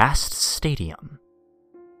vast stadium.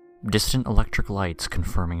 Distant electric lights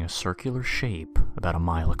confirming a circular shape about a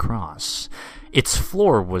mile across. Its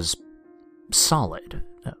floor was solid,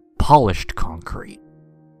 polished concrete,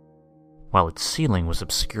 while its ceiling was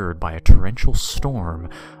obscured by a torrential storm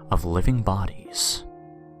of living bodies.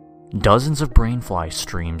 Dozens of brainfly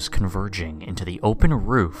streams converging into the open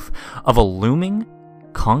roof of a looming,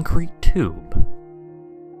 concrete tube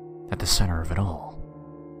at the center of it all.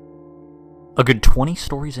 A good 20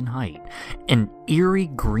 stories in height, an eerie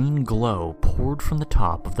green glow poured from the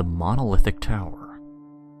top of the monolithic tower,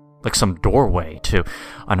 like some doorway to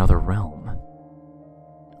another realm.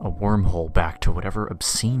 A wormhole back to whatever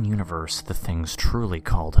obscene universe the things truly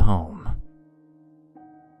called home.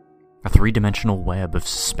 A three-dimensional web of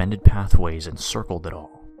suspended pathways encircled it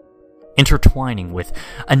all, intertwining with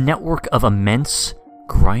a network of immense,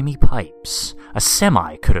 grimy pipes a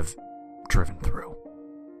semi could have driven through.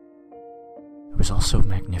 It was all so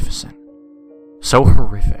magnificent, so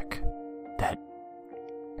horrific,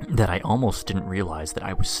 that I almost didn't realize that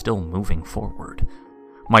I was still moving forward,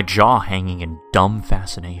 my jaw hanging in dumb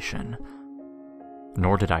fascination.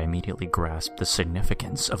 Nor did I immediately grasp the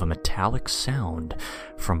significance of a metallic sound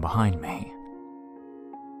from behind me.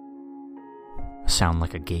 A sound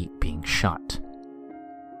like a gate being shut.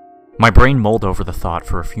 My brain mulled over the thought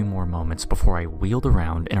for a few more moments before I wheeled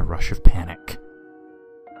around in a rush of panic.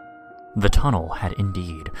 The tunnel had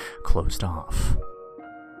indeed closed off.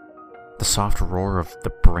 The soft roar of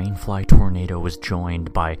the brainfly tornado was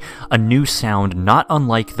joined by a new sound not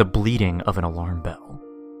unlike the bleating of an alarm bell.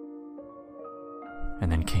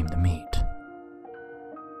 And then came the meat.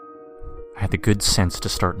 I had the good sense to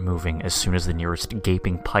start moving as soon as the nearest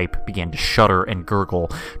gaping pipe began to shudder and gurgle,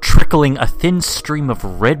 trickling a thin stream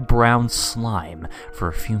of red-brown slime for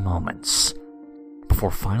a few moments,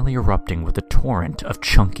 before finally erupting with a torrent of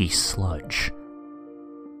chunky sludge.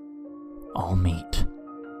 All meat.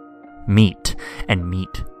 Meat and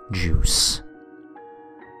meat juice.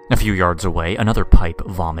 A few yards away, another pipe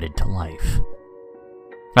vomited to life.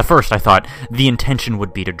 At first, I thought the intention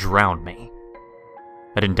would be to drown me.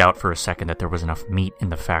 I didn't doubt for a second that there was enough meat in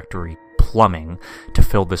the factory plumbing to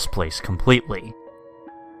fill this place completely.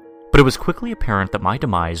 But it was quickly apparent that my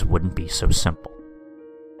demise wouldn't be so simple.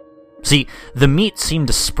 See, the meat seemed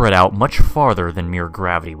to spread out much farther than mere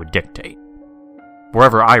gravity would dictate.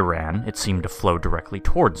 Wherever I ran, it seemed to flow directly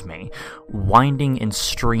towards me, winding in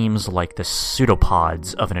streams like the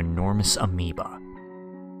pseudopods of an enormous amoeba.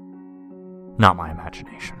 Not my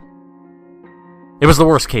imagination. It was the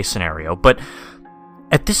worst-case scenario, but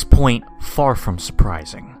at this point, far from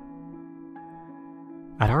surprising.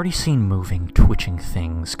 I'd already seen moving, twitching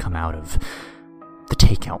things come out of the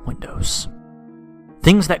takeout windows.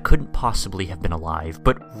 Things that couldn't possibly have been alive,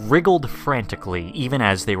 but wriggled frantically even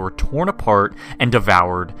as they were torn apart and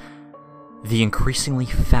devoured the increasingly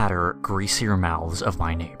fatter, greasier mouths of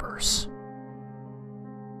my neighbors.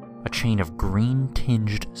 A chain of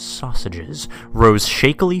green-tinged sausages rose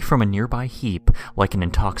shakily from a nearby heap like an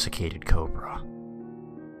intoxicated cobra.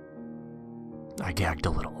 I gagged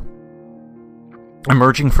a little.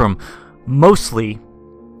 Emerging from mostly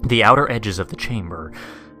the outer edges of the chamber,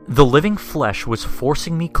 the living flesh was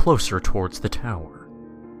forcing me closer towards the tower,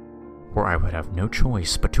 where I would have no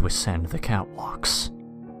choice but to ascend the catwalks.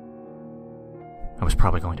 I was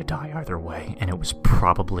probably going to die either way, and it was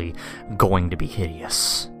probably going to be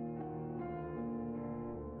hideous.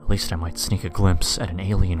 At least I might sneak a glimpse at an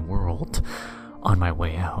alien world on my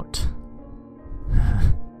way out.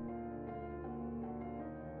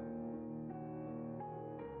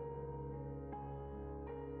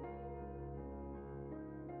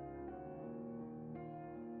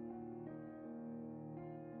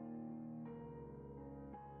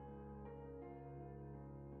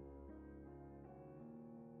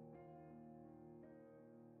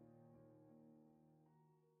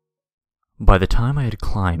 By the time I had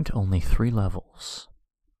climbed only 3 levels,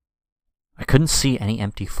 I couldn't see any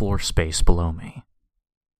empty floor space below me.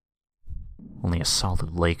 Only a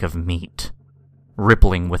solid lake of meat,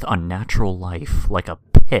 rippling with unnatural life like a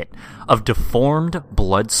pit of deformed,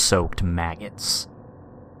 blood-soaked maggots.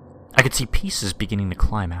 I could see pieces beginning to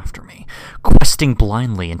climb after me, questing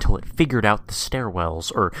blindly until it figured out the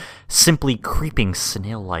stairwells or simply creeping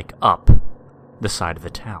snail-like up the side of the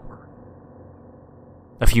tower.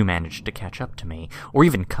 A few managed to catch up to me, or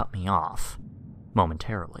even cut me off,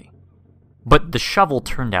 momentarily. But the shovel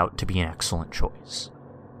turned out to be an excellent choice.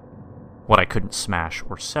 What I couldn't smash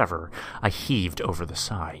or sever, I heaved over the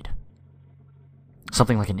side.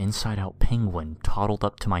 Something like an inside-out penguin toddled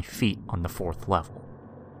up to my feet on the 4th level.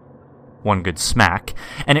 One good smack,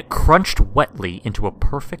 and it crunched wetly into a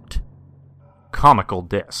perfect, comical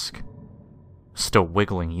disc, still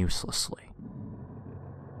wiggling uselessly.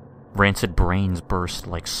 Rancid brains burst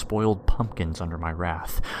like spoiled pumpkins under my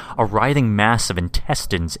wrath. A writhing mass of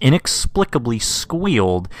intestines inexplicably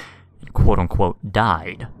squealed and quote-unquote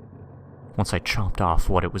died once I chomped off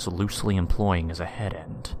what it was loosely employing as a head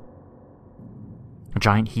end.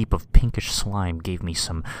 giant heap of pinkish slime gave me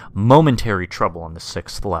some momentary trouble on the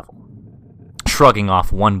 6th level, shrugging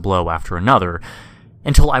off one blow after another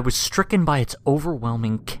until I was stricken by its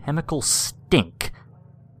overwhelming chemical stink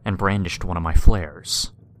and brandished one of my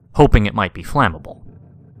flares, hoping it might be flammable.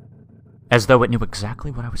 As though it knew exactly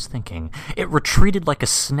what I was thinking, it retreated like a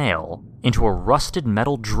snail into a rusted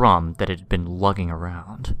metal drum that it had been lugging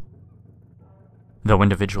around. Though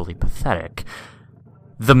individually pathetic,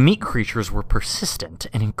 the meat creatures were persistent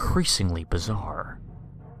and increasingly bizarre.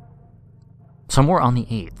 Somewhere on the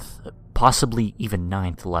 8th, possibly even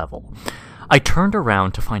 9th level, I turned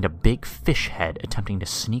around to find a big fish head attempting to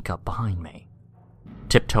sneak up behind me,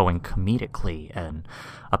 tiptoeing comedically and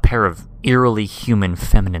a pair of eerily human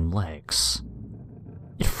feminine legs.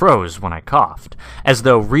 It froze when I coughed, as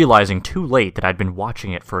though realizing too late that I'd been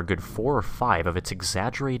watching it for a good 4 or 5 of its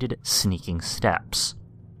exaggerated, sneaking steps.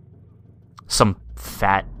 Some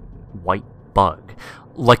fat, white bug,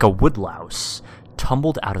 like a woodlouse,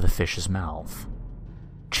 tumbled out of the fish's mouth,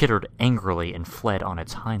 chittered angrily and fled on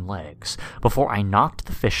its hind legs before I knocked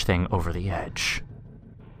the fish thing over the edge.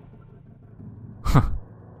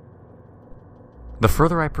 The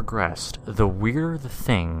further I progressed, the weirder the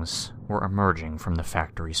things were emerging from the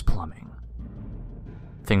factory's plumbing.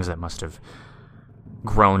 Things that must have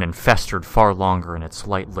grown and festered far longer in its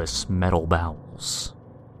lightless metal bowels.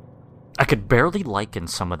 I could barely liken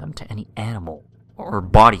some of them to any animal or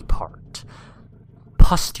body part.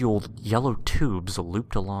 Pustuled yellow tubes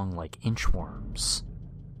looped along like inchworms,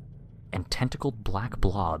 and tentacled black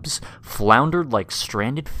blobs floundered like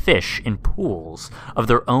stranded fish in pools of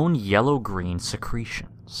their own yellow-green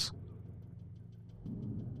secretions.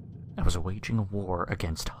 I was waging a war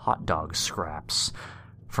against hot dog scraps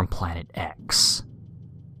from Planet X.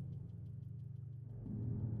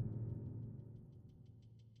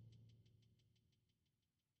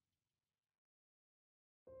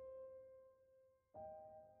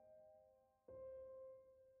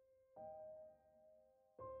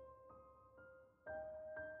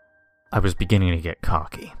 I was beginning to get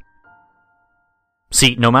cocky.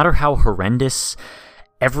 See, no matter how horrendous,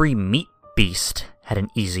 every meat beast had an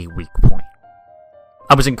easy weak point.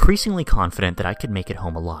 I was increasingly confident that I could make it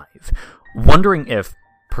home alive, wondering if,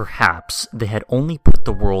 perhaps, they had only put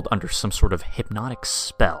the world under some sort of hypnotic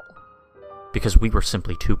spell, because we were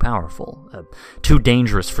simply too powerful, too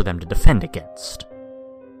dangerous for them to defend against.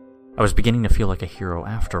 I was beginning to feel like a hero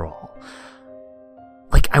after all.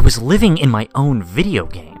 Like I was living in my own video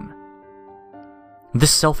game.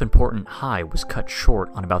 This self-important high was cut short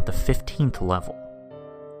on about the 15th level,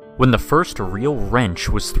 when the first real wrench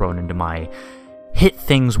was thrown into my hit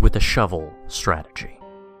things with a shovel strategy.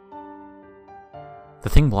 The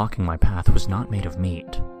thing blocking my path was not made of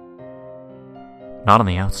meat. Not on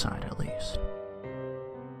the outside, at least.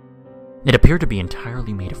 It appeared to be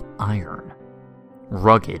entirely made of iron,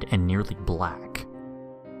 rugged and nearly black.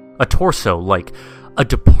 A torso like a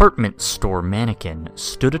department store mannequin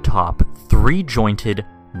stood atop 3-jointed,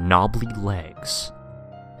 knobbly legs,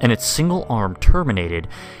 and its single arm terminated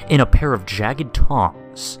in a pair of jagged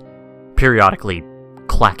tongs, periodically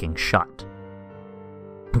clacking shut.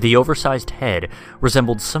 The oversized head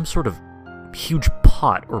resembled some sort of huge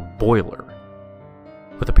pot or boiler,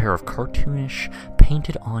 with a pair of cartoonish,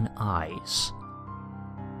 painted-on eyes.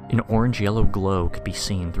 An orange-yellow glow could be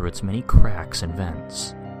seen through its many cracks and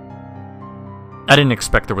vents. I didn't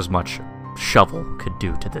expect there was much shovel could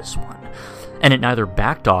do to this one, and it neither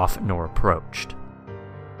backed off nor approached.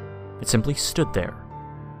 It simply stood there,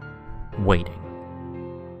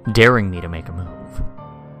 waiting, daring me to make a move.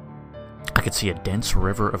 I could see a dense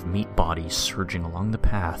river of meat bodies surging along the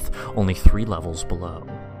path only 3 levels below,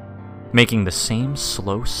 making the same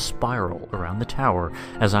slow spiral around the tower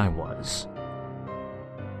as I was.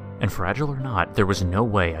 And fragile or not, there was no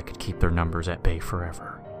way I could keep their numbers at bay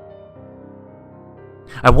forever.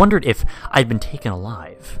 I wondered if I'd been taken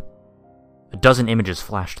alive. A dozen images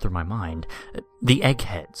flashed through my mind. The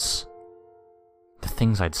eggheads. The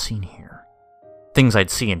things I'd seen here. Things I'd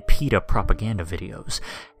see in PETA propaganda videos.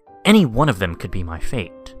 Any one of them could be my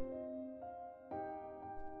fate.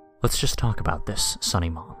 Let's just talk about this, Sunny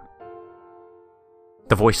Mom.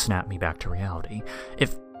 The voice snapped me back to reality,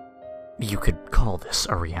 if you could call this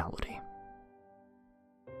a reality.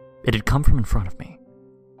 It had come from in front of me.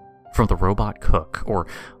 From the robot cook, or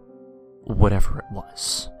whatever it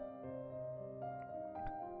was.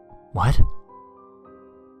 What?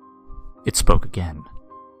 It spoke again.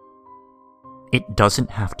 It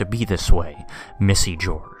doesn't have to be this way, Missy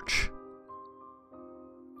George.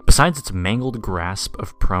 Besides its mangled grasp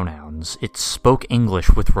of pronouns, it spoke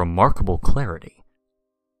English with remarkable clarity.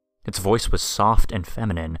 Its voice was soft and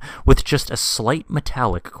feminine, with just a slight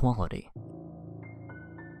metallic quality.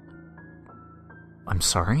 "I'm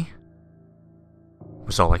sorry?"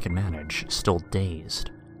 was all I could manage, still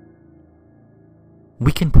dazed.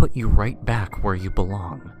 "We can put you right back where you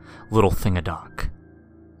belong, little thing-a-doc.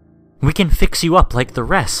 We can fix you up like the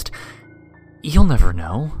rest. You'll never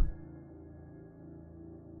know."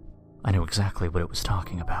 I knew exactly what it was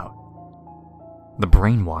talking about. The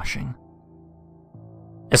brainwashing.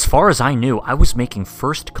 As far as I knew, I was making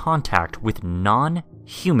first contact with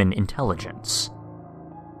non-human intelligence.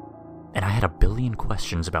 And I had a billion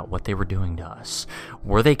questions about what they were doing to us,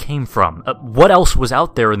 where they came from, what else was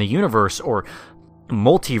out there in the universe, or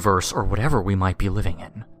multiverse, or whatever we might be living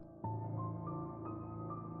in.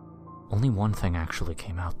 Only one thing actually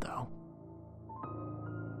came out, though.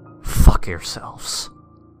 Fuck yourselves.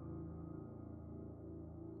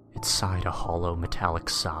 It sighed a hollow, metallic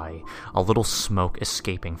sigh, a little smoke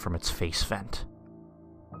escaping from its face vent.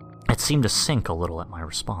 It seemed to sink a little at my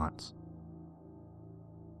response.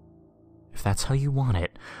 If that's how you want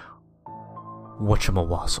it,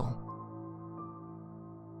 whatchamawazzle.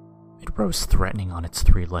 It rose threatening on its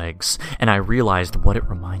 3 legs, and I realized what it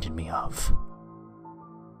reminded me of.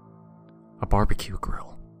 A barbecue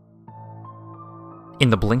grill. In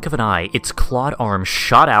the blink of an eye, its clawed arm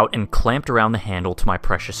shot out and clamped around the handle to my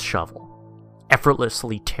precious shovel,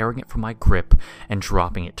 effortlessly tearing it from my grip and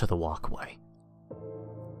dropping it to the walkway.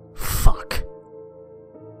 Fuck.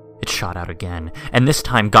 It shot out again, and this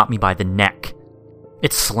time got me by the neck.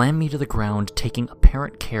 It slammed me to the ground, taking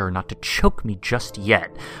apparent care not to choke me just yet,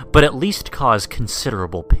 but at least cause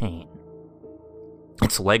considerable pain.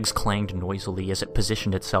 Its legs clanged noisily as it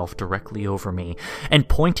positioned itself directly over me and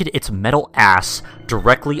pointed its metal ass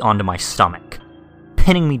directly onto my stomach,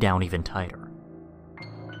 pinning me down even tighter.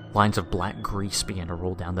 Lines of black grease began to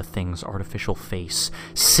roll down the thing's artificial face,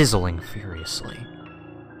 sizzling furiously.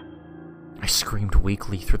 I screamed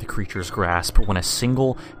weakly through the creature's grasp when a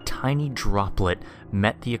single, tiny droplet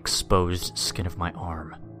met the exposed skin of my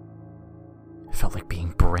arm. It felt like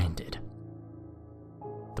being branded.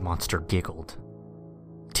 The monster giggled.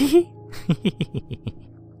 Tee!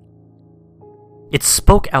 It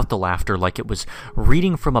spoke out the laughter like it was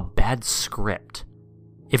reading from a bad script.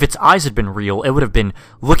 If its eyes had been real, it would have been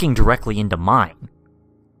looking directly into mine.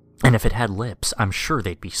 And if it had lips, I'm sure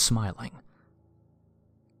they'd be smiling.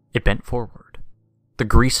 It bent forward, the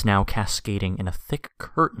grease now cascading in a thick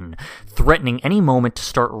curtain, threatening any moment to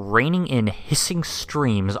start raining in hissing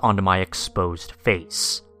streams onto my exposed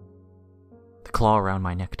face. The claw around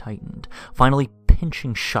my neck tightened, finally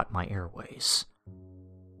pinching shut my airways.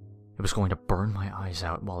 It was going to burn my eyes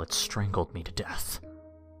out while it strangled me to death.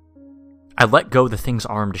 I let go the thing's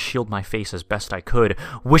arm to shield my face as best I could,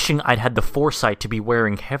 wishing I'd had the foresight to be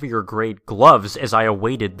wearing heavier grade gloves as I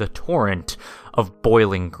awaited the torrent of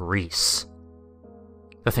boiling grease.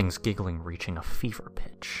 The thing's giggling reaching a fever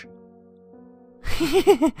pitch.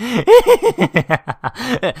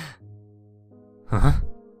 Huh?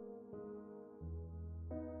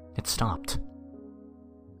 It stopped.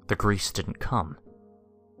 The grease didn't come.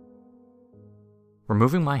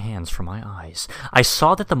 Removing my hands from my eyes, I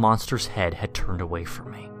saw that the monster's head had turned away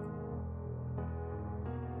from me.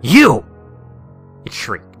 "You!" it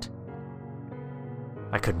shrieked.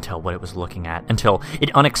 I couldn't tell what it was looking at until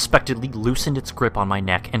it unexpectedly loosened its grip on my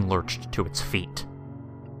neck and lurched to its feet.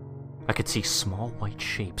 I could see small white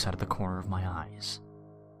shapes out of the corner of my eyes.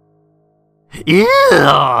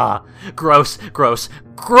 Ew! Gross, gross,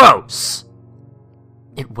 gross!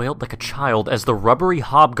 It wailed like a child as the rubbery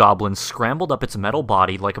hobgoblin scrambled up its metal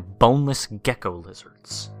body like boneless gecko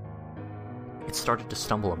lizards. It started to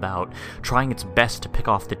stumble about, trying its best to pick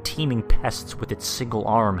off the teeming pests with its single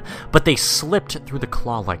arm, but they slipped through the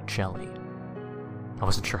claw-like jelly. I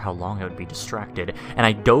wasn't sure how long I would be distracted, and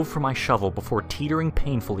I dove for my shovel before teetering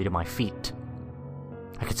painfully to my feet.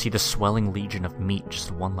 I could see the swelling legion of meat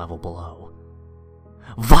just one level below.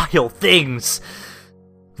 Vile things!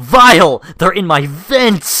 Vile! They're in my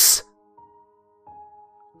vents!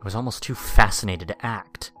 I was almost too fascinated to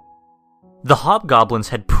act. The hobgoblins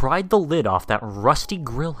had pried the lid off that rusty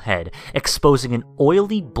grill head, exposing an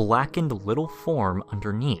oily, blackened little form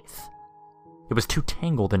underneath. It was too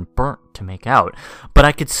tangled and burnt to make out, but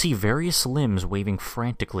I could see various limbs waving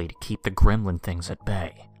frantically to keep the gremlin things at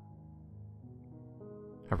bay.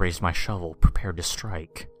 I raised my shovel, prepared to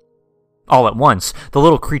strike. All at once, the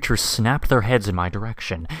little creatures snapped their heads in my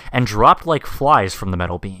direction and dropped like flies from the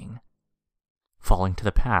metal being, falling to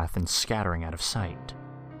the path and scattering out of sight.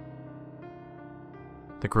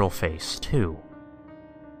 The grill face, too,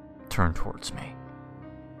 turned towards me.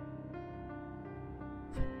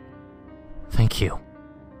 Thank you,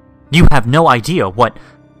 You have no idea what...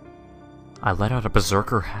 I let out a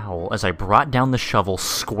berserker howl as I brought down the shovel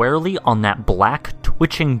squarely on that black,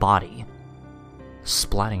 twitching body,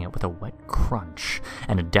 splatting it with a wet crunch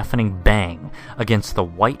and a deafening bang against the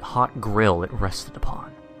white-hot grill it rested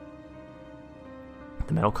upon.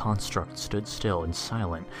 The metal construct stood still and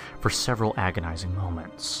silent for several agonizing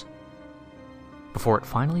moments, before it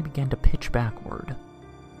finally began to pitch backward,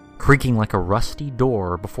 creaking like a rusty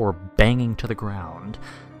door before banging to the ground,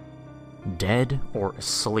 dead or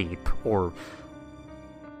asleep or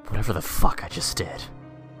whatever the fuck I just did.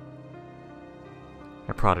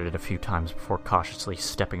 I prodded it a few times before cautiously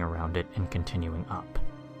stepping around it and continuing up.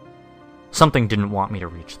 Something didn't want me to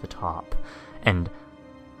reach the top, and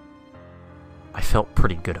I felt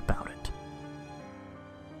pretty good about it.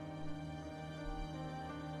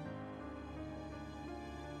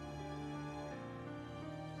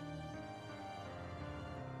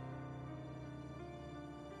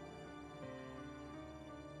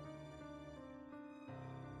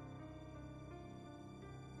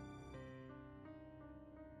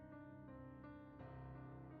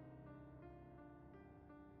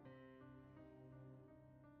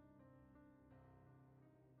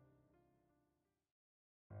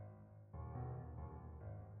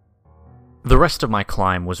 The rest of my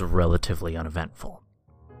climb was relatively uneventful,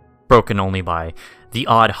 broken only by the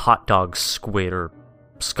odd hot dog squid or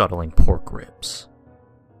scuttling pork ribs.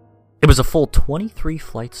 It was a full 23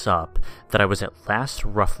 flights up that I was at last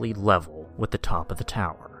roughly level with the top of the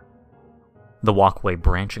tower, the walkway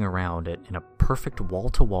branching around it in a perfect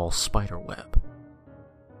wall-to-wall spider web.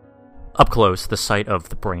 Up close, the sight of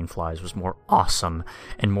the brainflies was more awesome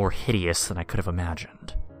and more hideous than I could have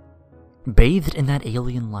imagined. Bathed in that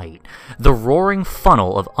alien light, the roaring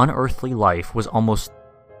funnel of unearthly life was almost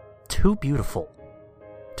too beautiful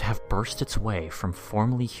to have burst its way from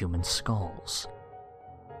formerly human skulls.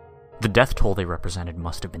 The death toll they represented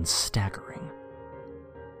must have been staggering.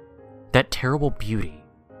 That terrible beauty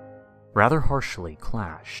rather harshly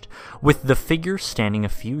clashed with the figure standing a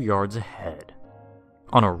few yards ahead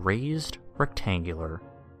on a raised rectangular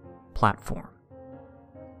platform,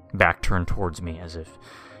 back turned towards me as if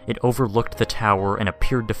it overlooked the tower and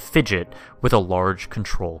appeared to fidget with a large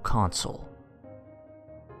control console.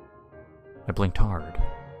 I blinked hard,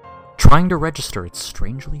 trying to register its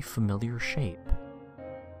strangely familiar shape.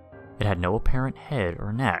 It had no apparent head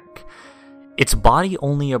or neck, its body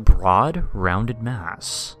only a broad, rounded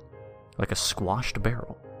mass, like a squashed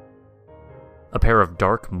barrel. A pair of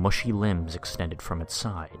dark, mushy limbs extended from its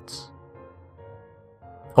sides.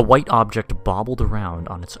 A white object bobbled around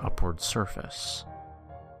on its upward surface.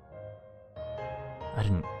 I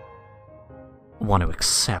didn't want to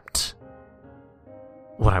accept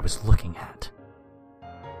what I was looking at.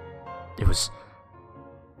 It was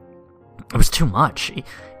too much.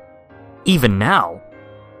 Even now,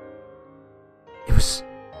 it was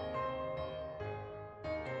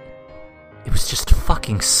just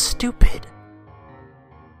fucking stupid.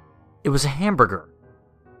 It was a hamburger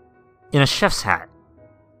in a chef's hat,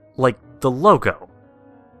 like the logo.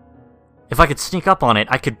 If I could sneak up on it,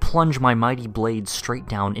 I could plunge my mighty blade straight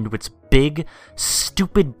down into its big,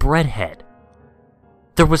 stupid bread head.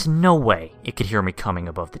 There was no way it could hear me coming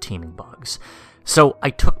above the teeming bugs, so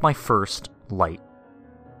I took my first, light,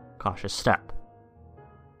 cautious step.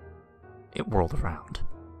 It whirled around.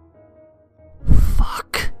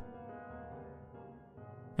 Fuck.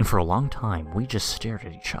 And for a long time, we just stared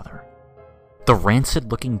at each other. The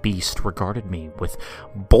rancid-looking beast regarded me with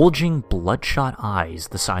bulging, bloodshot eyes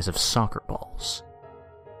the size of soccer balls,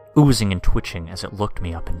 oozing and twitching as it looked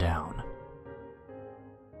me up and down.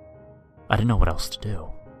 I didn't know what else to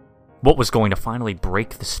do. What was going to finally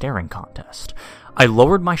break the staring contest? I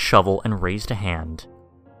lowered my shovel and raised a hand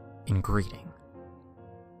in greeting.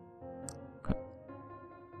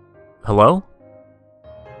 Hello?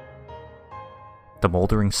 The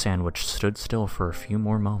moldering sandwich stood still for a few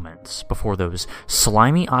more moments before those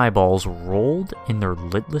slimy eyeballs rolled in their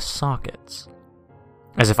lidless sockets,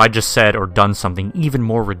 as if I'd just said or done something even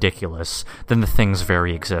more ridiculous than the thing's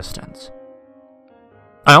very existence.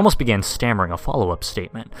 I almost began stammering a follow-up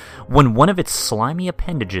statement when one of its slimy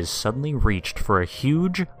appendages suddenly reached for a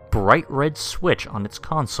huge, bright red switch on its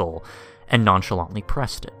console and nonchalantly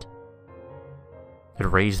pressed it. It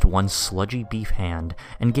raised one sludgy beef hand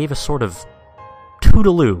and gave a sort of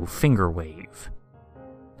toodaloo finger wave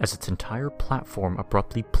as its entire platform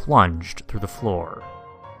abruptly plunged through the floor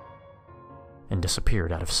and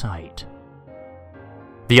disappeared out of sight.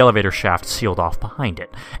 The elevator shaft sealed off behind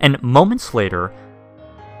it, and moments later,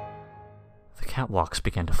 the catwalks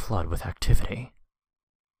began to flood with activity.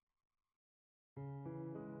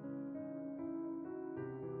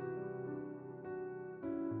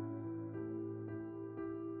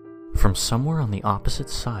 From somewhere on the opposite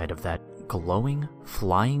side of that glowing,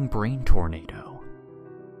 flying brain tornado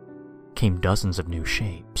came dozens of new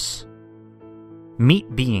shapes.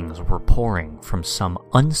 Meat beings were pouring from some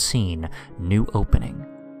unseen new opening,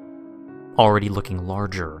 already looking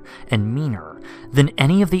larger and meaner than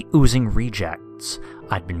any of the oozing rejects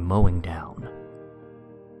I'd been mowing down.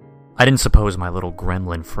 I didn't suppose my little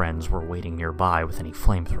gremlin friends were waiting nearby with any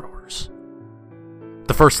flamethrowers.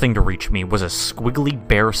 The first thing to reach me was a squiggly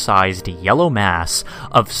bear-sized yellow mass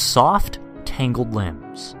of soft, tangled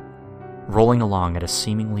limbs, rolling along at a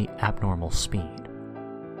seemingly abnormal speed.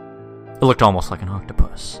 It looked almost like an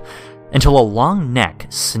octopus, until a long neck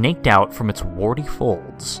snaked out from its warty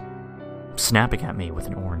folds, snapping at me with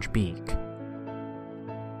an orange beak.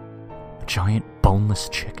 A giant boneless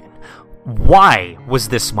chicken. Why was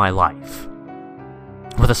this my life?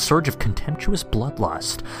 With a surge of contemptuous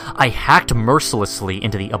bloodlust, I hacked mercilessly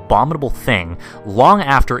into the abominable thing long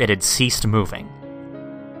after it had ceased moving,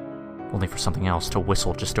 only for something else to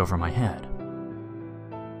whistle just over my head.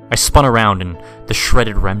 I spun around in the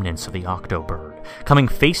shredded remnants of the octobird, coming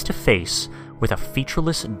face to face with a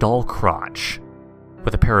featureless dull crotch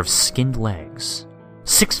with a pair of skinned legs,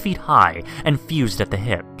 6 feet high and fused at the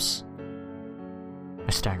hips.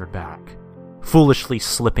 I staggered back, foolishly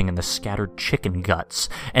slipping in the scattered chicken guts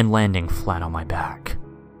and landing flat on my back.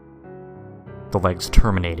 The legs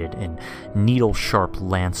terminated in needle-sharp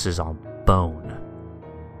lances on bone,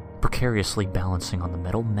 precariously balancing on the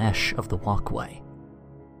metal mesh of the walkway.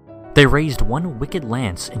 They raised one wicked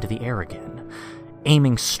lance into the air again,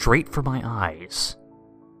 aiming straight for my eyes.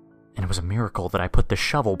 And it was a miracle that I put the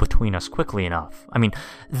shovel between us quickly enough. I mean,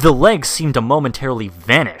 the legs seemed to momentarily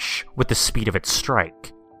vanish with the speed of its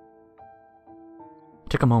strike. It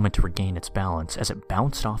took a moment to regain its balance as it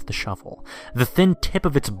bounced off the shovel, the thin tip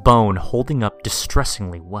of its bone holding up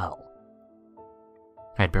distressingly well.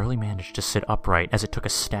 I had barely managed to sit upright as it took a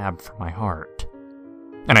stab for my heart,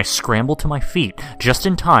 and I scrambled to my feet just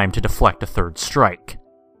in time to deflect a third strike.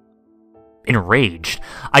 Enraged,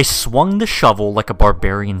 I swung the shovel like a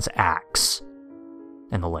barbarian's axe,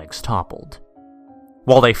 and the legs toppled.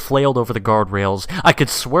 While they flailed over the guardrails, I could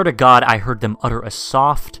swear to God I heard them utter a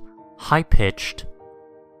soft, high-pitched,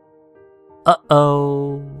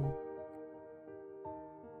 "Uh-oh."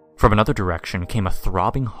 From another direction came a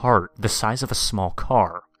throbbing heart the size of a small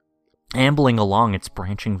car, ambling along its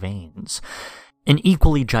branching veins, an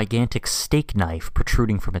equally gigantic steak knife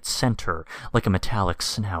protruding from its center like a metallic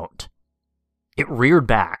snout. It reared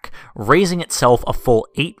back, raising itself a full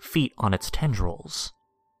 8 feet on its tendrils,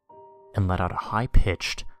 and let out a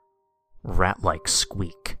high-pitched, rat-like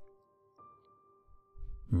squeak.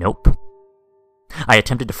 Nope. I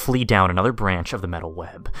attempted to flee down another branch of the metal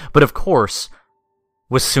web, but of course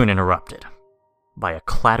was soon interrupted by a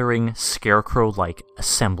clattering, scarecrow-like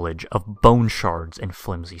assemblage of bone shards and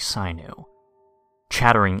flimsy sinew,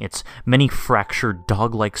 chattering its many fractured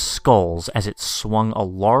dog-like skulls as it swung a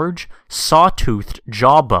large, saw-toothed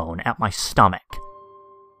jawbone at my stomach.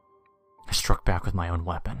 I struck back with my own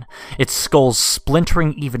weapon, its skulls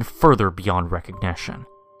splintering even further beyond recognition.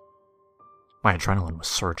 My adrenaline was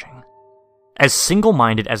surging. As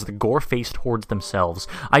single-minded as the gore-faced hordes themselves,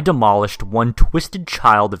 I demolished one twisted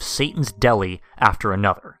child of Satan's deli after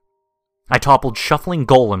another. I toppled shuffling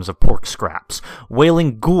golems of pork scraps,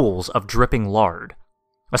 wailing ghouls of dripping lard,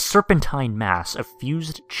 a serpentine mass of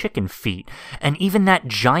fused chicken feet, and even that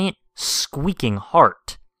giant, squeaking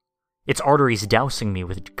heart, its arteries dousing me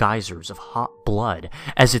with geysers of hot blood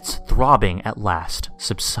as its throbbing at last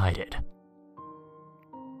subsided.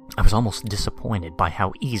 I was almost disappointed by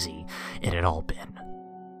how easy it had all been.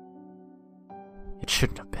 It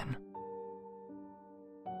shouldn't have been.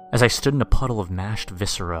 As I stood in a puddle of mashed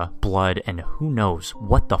viscera, blood, and who knows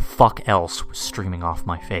what the fuck else was streaming off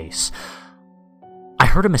my face, I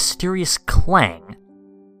heard a mysterious clang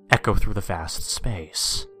echo through the vast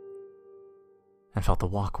space, and felt the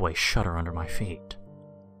walkway shudder under my feet.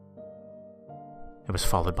 It was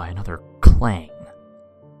followed by another clang.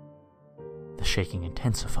 The shaking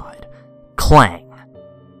intensified. Clang!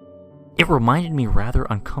 It reminded me rather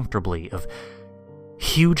uncomfortably of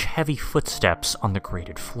huge, heavy footsteps on the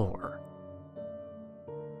grated floor.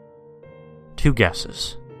 2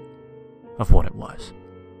 guesses of what it was.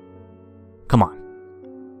 Come on.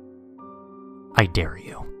 I dare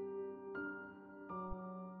you.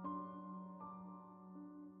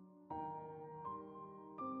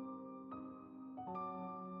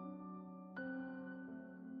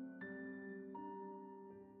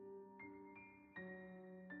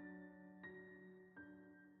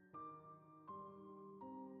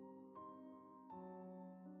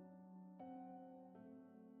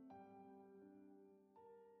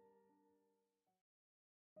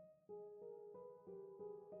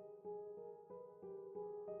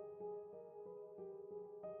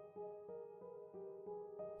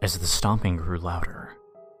 As the stomping grew louder,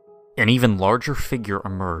 an even larger figure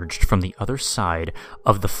emerged from the other side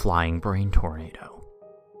of the flying brain tornado.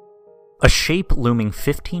 A shape looming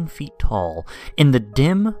 15 feet tall in the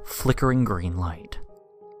dim, flickering green light.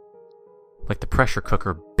 Like the pressure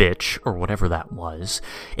cooker bitch, or whatever that was,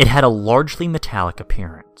 it had a largely metallic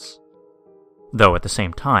appearance, though at the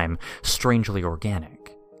same time, strangely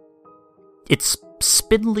organic. Its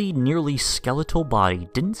spindly, nearly skeletal body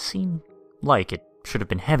didn't seem like it should have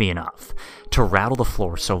been heavy enough to rattle the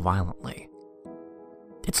floor so violently.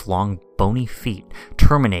 Its long, bony feet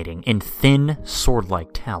terminating in thin, sword-like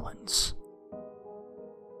talons.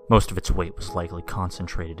 Most of its weight was likely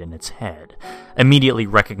concentrated in its head, immediately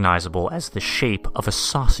recognizable as the shape of a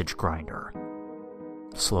sausage grinder,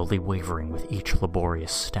 slowly wavering with each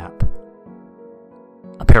laborious step.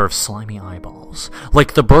 A pair of slimy eyeballs,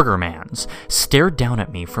 like the Burger Man's, stared down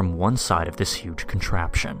at me from one side of this huge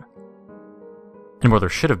contraption. And where there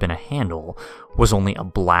should have been a handle was only a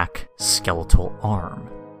black, skeletal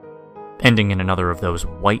arm, ending in another of those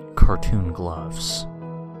white cartoon gloves.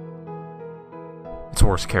 Its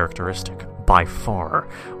worst characteristic, by far,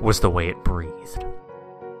 was the way it breathed.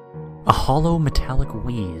 A hollow metallic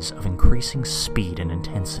wheeze of increasing speed and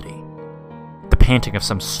intensity. The panting of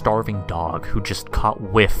some starving dog who just caught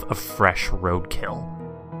whiff of fresh roadkill.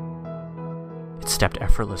 It stepped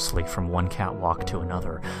effortlessly from one catwalk to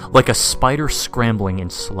another, like a spider scrambling in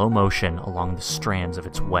slow motion along the strands of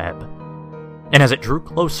its web. And as it drew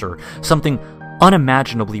closer, something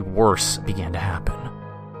unimaginably worse began to happen.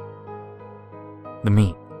 The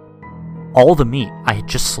meat. All the meat I had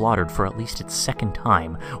just slaughtered for at least its second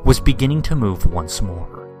time was beginning to move once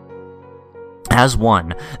more. As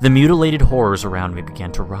one, the mutilated horrors around me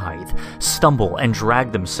began to writhe, stumble, and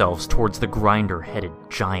drag themselves towards the grinder-headed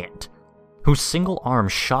giant, whose single arm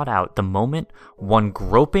shot out the moment one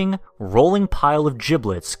groping, rolling pile of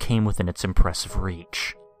giblets came within its impressive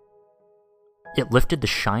reach. It lifted the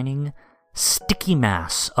shining, sticky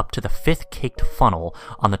mass up to the fifth caked funnel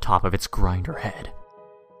on the top of its grinder head,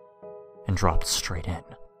 and dropped straight in.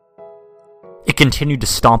 It continued to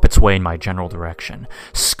stomp its way in my general direction,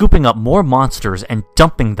 scooping up more monsters and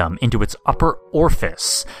dumping them into its upper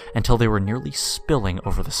orifice until they were nearly spilling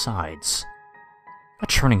over the sides. A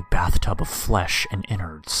churning bathtub of flesh and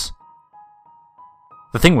innards.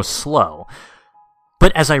 The thing was slow,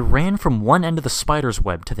 but as I ran from one end of the spider's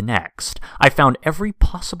web to the next, I found every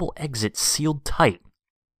possible exit sealed tight,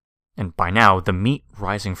 and by now the meat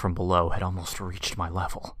rising from below had almost reached my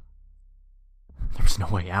level. There was no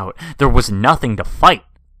way out. There was nothing to fight.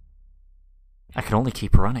 I could only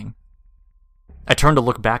keep running. I turned to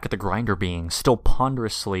look back at the grinder being, still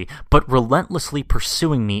ponderously but relentlessly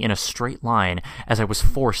pursuing me in a straight line as I was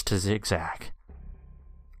forced to zigzag.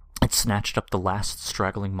 It snatched up the last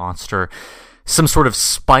straggling monster, some sort of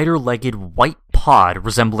spider-legged white pod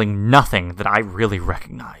resembling nothing that I really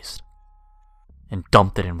recognized, and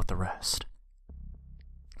dumped it in with the rest.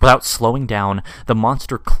 Without slowing down, the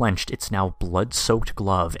monster clenched its now blood-soaked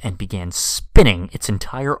glove and began spinning its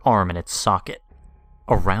entire arm in its socket,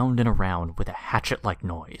 around and around with a hatchet-like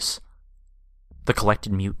noise. The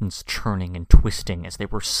collected mutants churning and twisting as they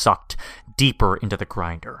were sucked deeper into the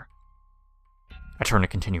grinder. I turned to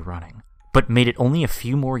continue running, but made it only a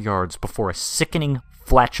few more yards before a sickening,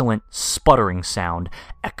 flatulent, sputtering sound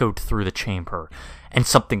echoed through the chamber, and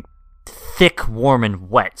something thick, warm, and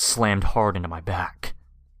wet slammed hard into my back.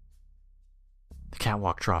 The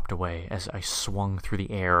catwalk dropped away as I swung through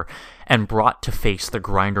the air and brought to face the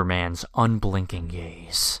grinder man's unblinking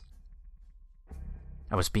gaze.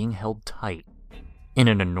 I was being held tight in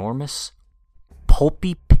an enormous,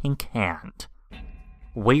 pulpy pink hand,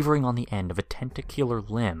 wavering on the end of a tentacular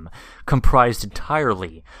limb comprised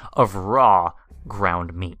entirely of raw,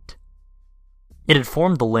 ground meat. It had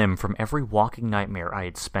formed the limb from every walking nightmare I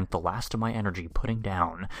had spent the last of my energy putting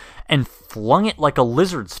down, and flung it like a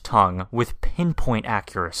lizard's tongue with pinpoint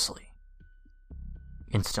accuracy,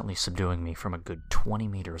 instantly subduing me from a good 20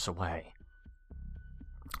 meters away.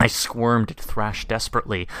 I squirmed and thrashed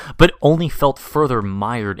desperately, but only felt further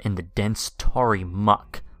mired in the dense, tarry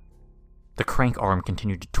muck. The crank arm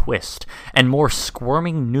continued to twist, and more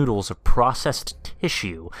squirming noodles of processed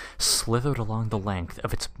tissue slithered along the length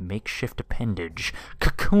of its makeshift appendage,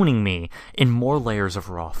 cocooning me in more layers of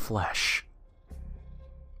raw flesh.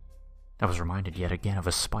 I was reminded yet again of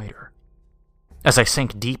a spider. As I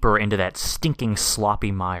sank deeper into that stinking,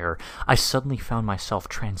 sloppy mire, I suddenly found myself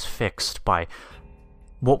transfixed by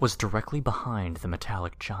what was directly behind the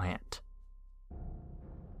metallic giant.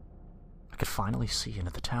 I could finally see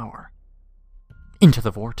into the tower. Into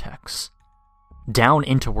the vortex. down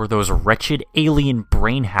into where those wretched alien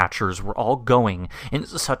brain hatchers were all going in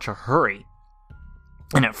such a hurry.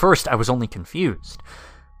 And at first, I was only confused.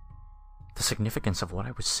 The significance of what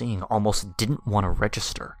I was seeing almost didn't want to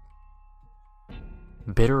register.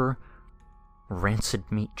 Bitter,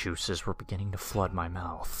 rancid meat juices were beginning to flood my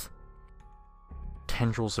mouth.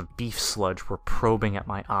 Tendrils of beef sludge were probing at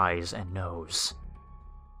my eyes and nose.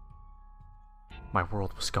 My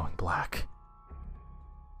world was going black.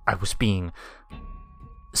 I was being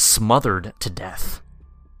smothered to death.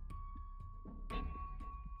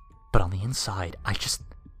 But on the inside, I just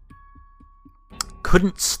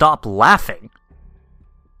couldn't stop laughing.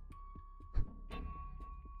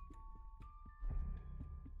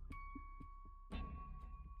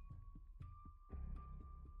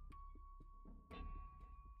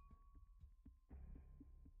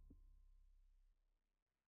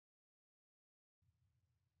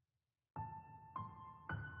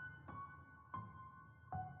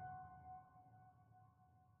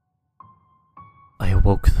 I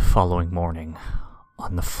awoke the following morning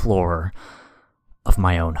on the floor of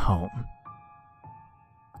my own home.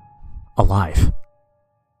 Alive.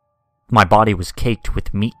 My body was caked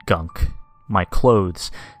with meat gunk, my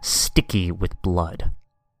clothes sticky with blood.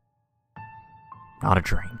 Not a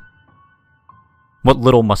dream. What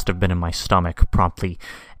little must have been in my stomach promptly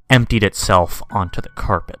emptied itself onto the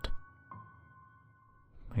carpet.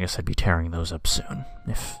 I guess I'd be tearing those up soon,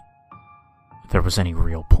 if there was any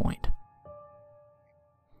real point.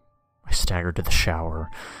 I staggered to the shower,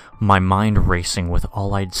 my mind racing with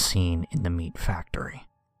all I'd seen in the meat factory.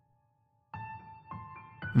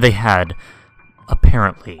 They had,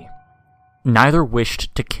 apparently, neither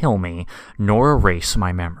wished to kill me nor erase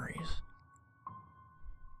my memories.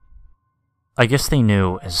 I guess they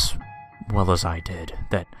knew as well as I did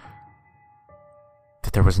that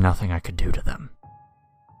there was nothing I could do to them.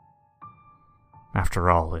 After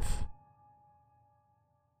all, if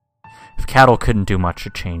cattle couldn't do much to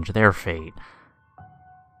change their fate,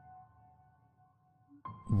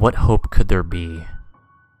 what hope could there be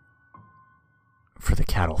for the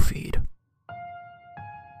cattle feed?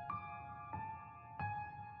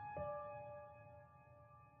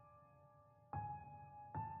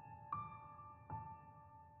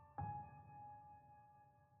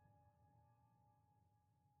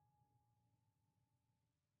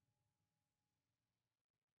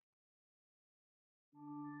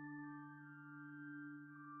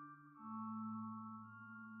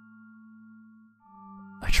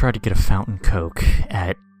 I tried to get a fountain Coke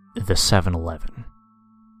at the 7-Eleven.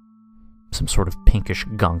 Some sort of pinkish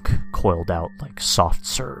gunk coiled out like soft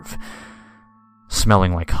serve,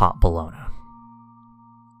 smelling like hot bologna.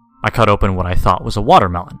 I cut open what I thought was a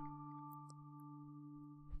watermelon.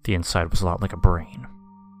 The inside was a lot like a brain.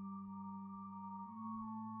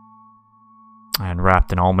 I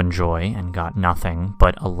unwrapped an Almond Joy and got nothing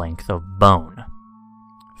but a length of bone,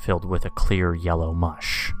 filled with a clear yellow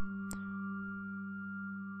mush.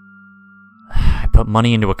 I put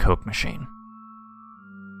money into a Coke machine.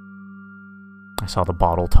 I saw the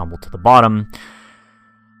bottle tumble to the bottom.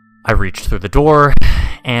 I reached through the door,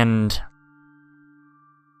 and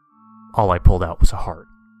all I pulled out was a heart.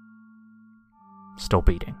 Still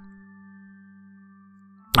beating.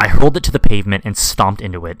 I hurled it to the pavement and stomped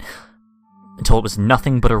into it until it was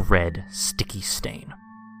nothing but a red, sticky stain.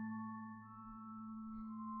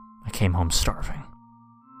 I came home starving.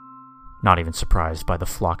 Not even surprised by the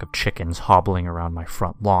flock of chickens hobbling around my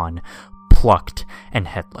front lawn, plucked and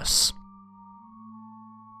headless.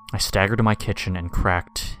 I staggered to my kitchen and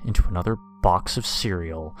cracked into another box of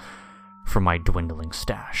cereal from my dwindling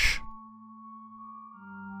stash.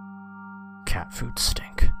 Cat food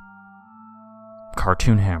stink.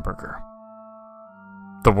 Cartoon hamburger.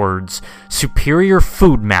 The words superior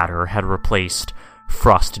food matter had replaced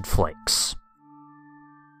Frosted Flakes.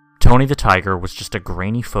 Tony the Tiger was just a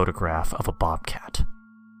grainy photograph of a bobcat.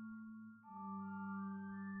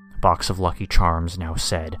 A box of Lucky Charms now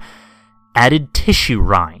said, added tissue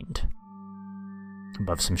rind,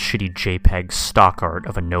 above some shitty JPEG stock art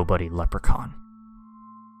of a nobody leprechaun.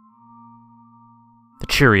 The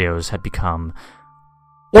Cheerios had become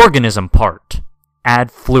organism part,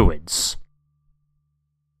 add fluids.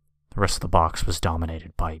 The rest of the box was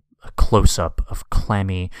dominated by a close-up of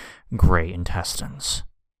clammy, gray intestines.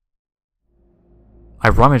 I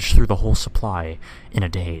rummaged through the whole supply in a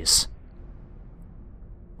daze.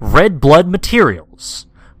 Red Blood Materials.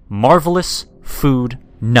 Marvelous Food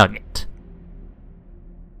Nugget.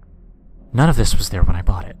 None of this was there when I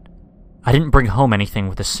bought it. I didn't bring home anything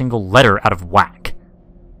with a single letter out of whack.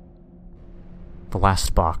 The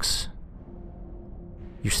last box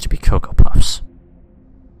used to be Cocoa Puffs.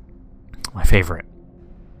 my favorite.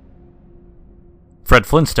 Fred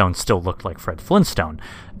Flintstone still looked like Fred Flintstone,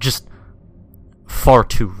 just far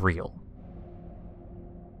too real.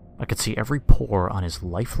 I could see every pore on his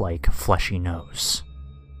lifelike, fleshy nose.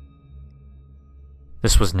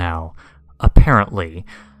 This was now, apparently,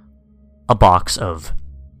 a box of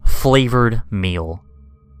flavored meal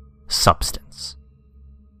substance.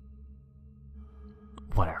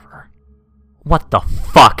 Whatever. What the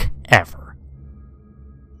fuck ever.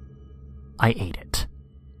 I ate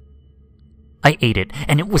it.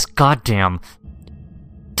 And it was goddamn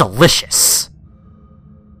delicious.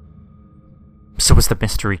 So was the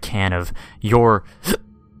mystery can of your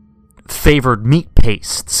favored meat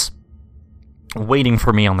pastes waiting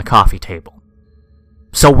for me on the coffee table.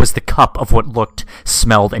 So was the cup of what looked,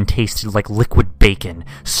 smelled, and tasted like liquid bacon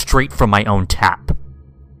straight from my own tap.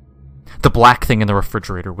 The black thing in the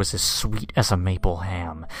refrigerator was as sweet as a maple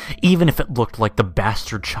ham, even if it looked like the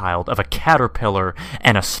bastard child of a caterpillar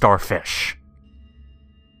and a starfish.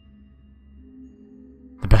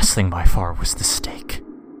 The best thing by far was the steak.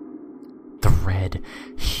 The red,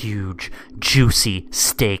 huge, juicy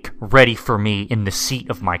steak ready for me in the seat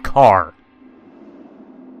of my car.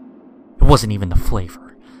 It wasn't even the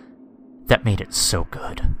flavor that made it so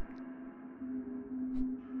good.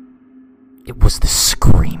 It was the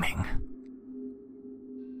screaming.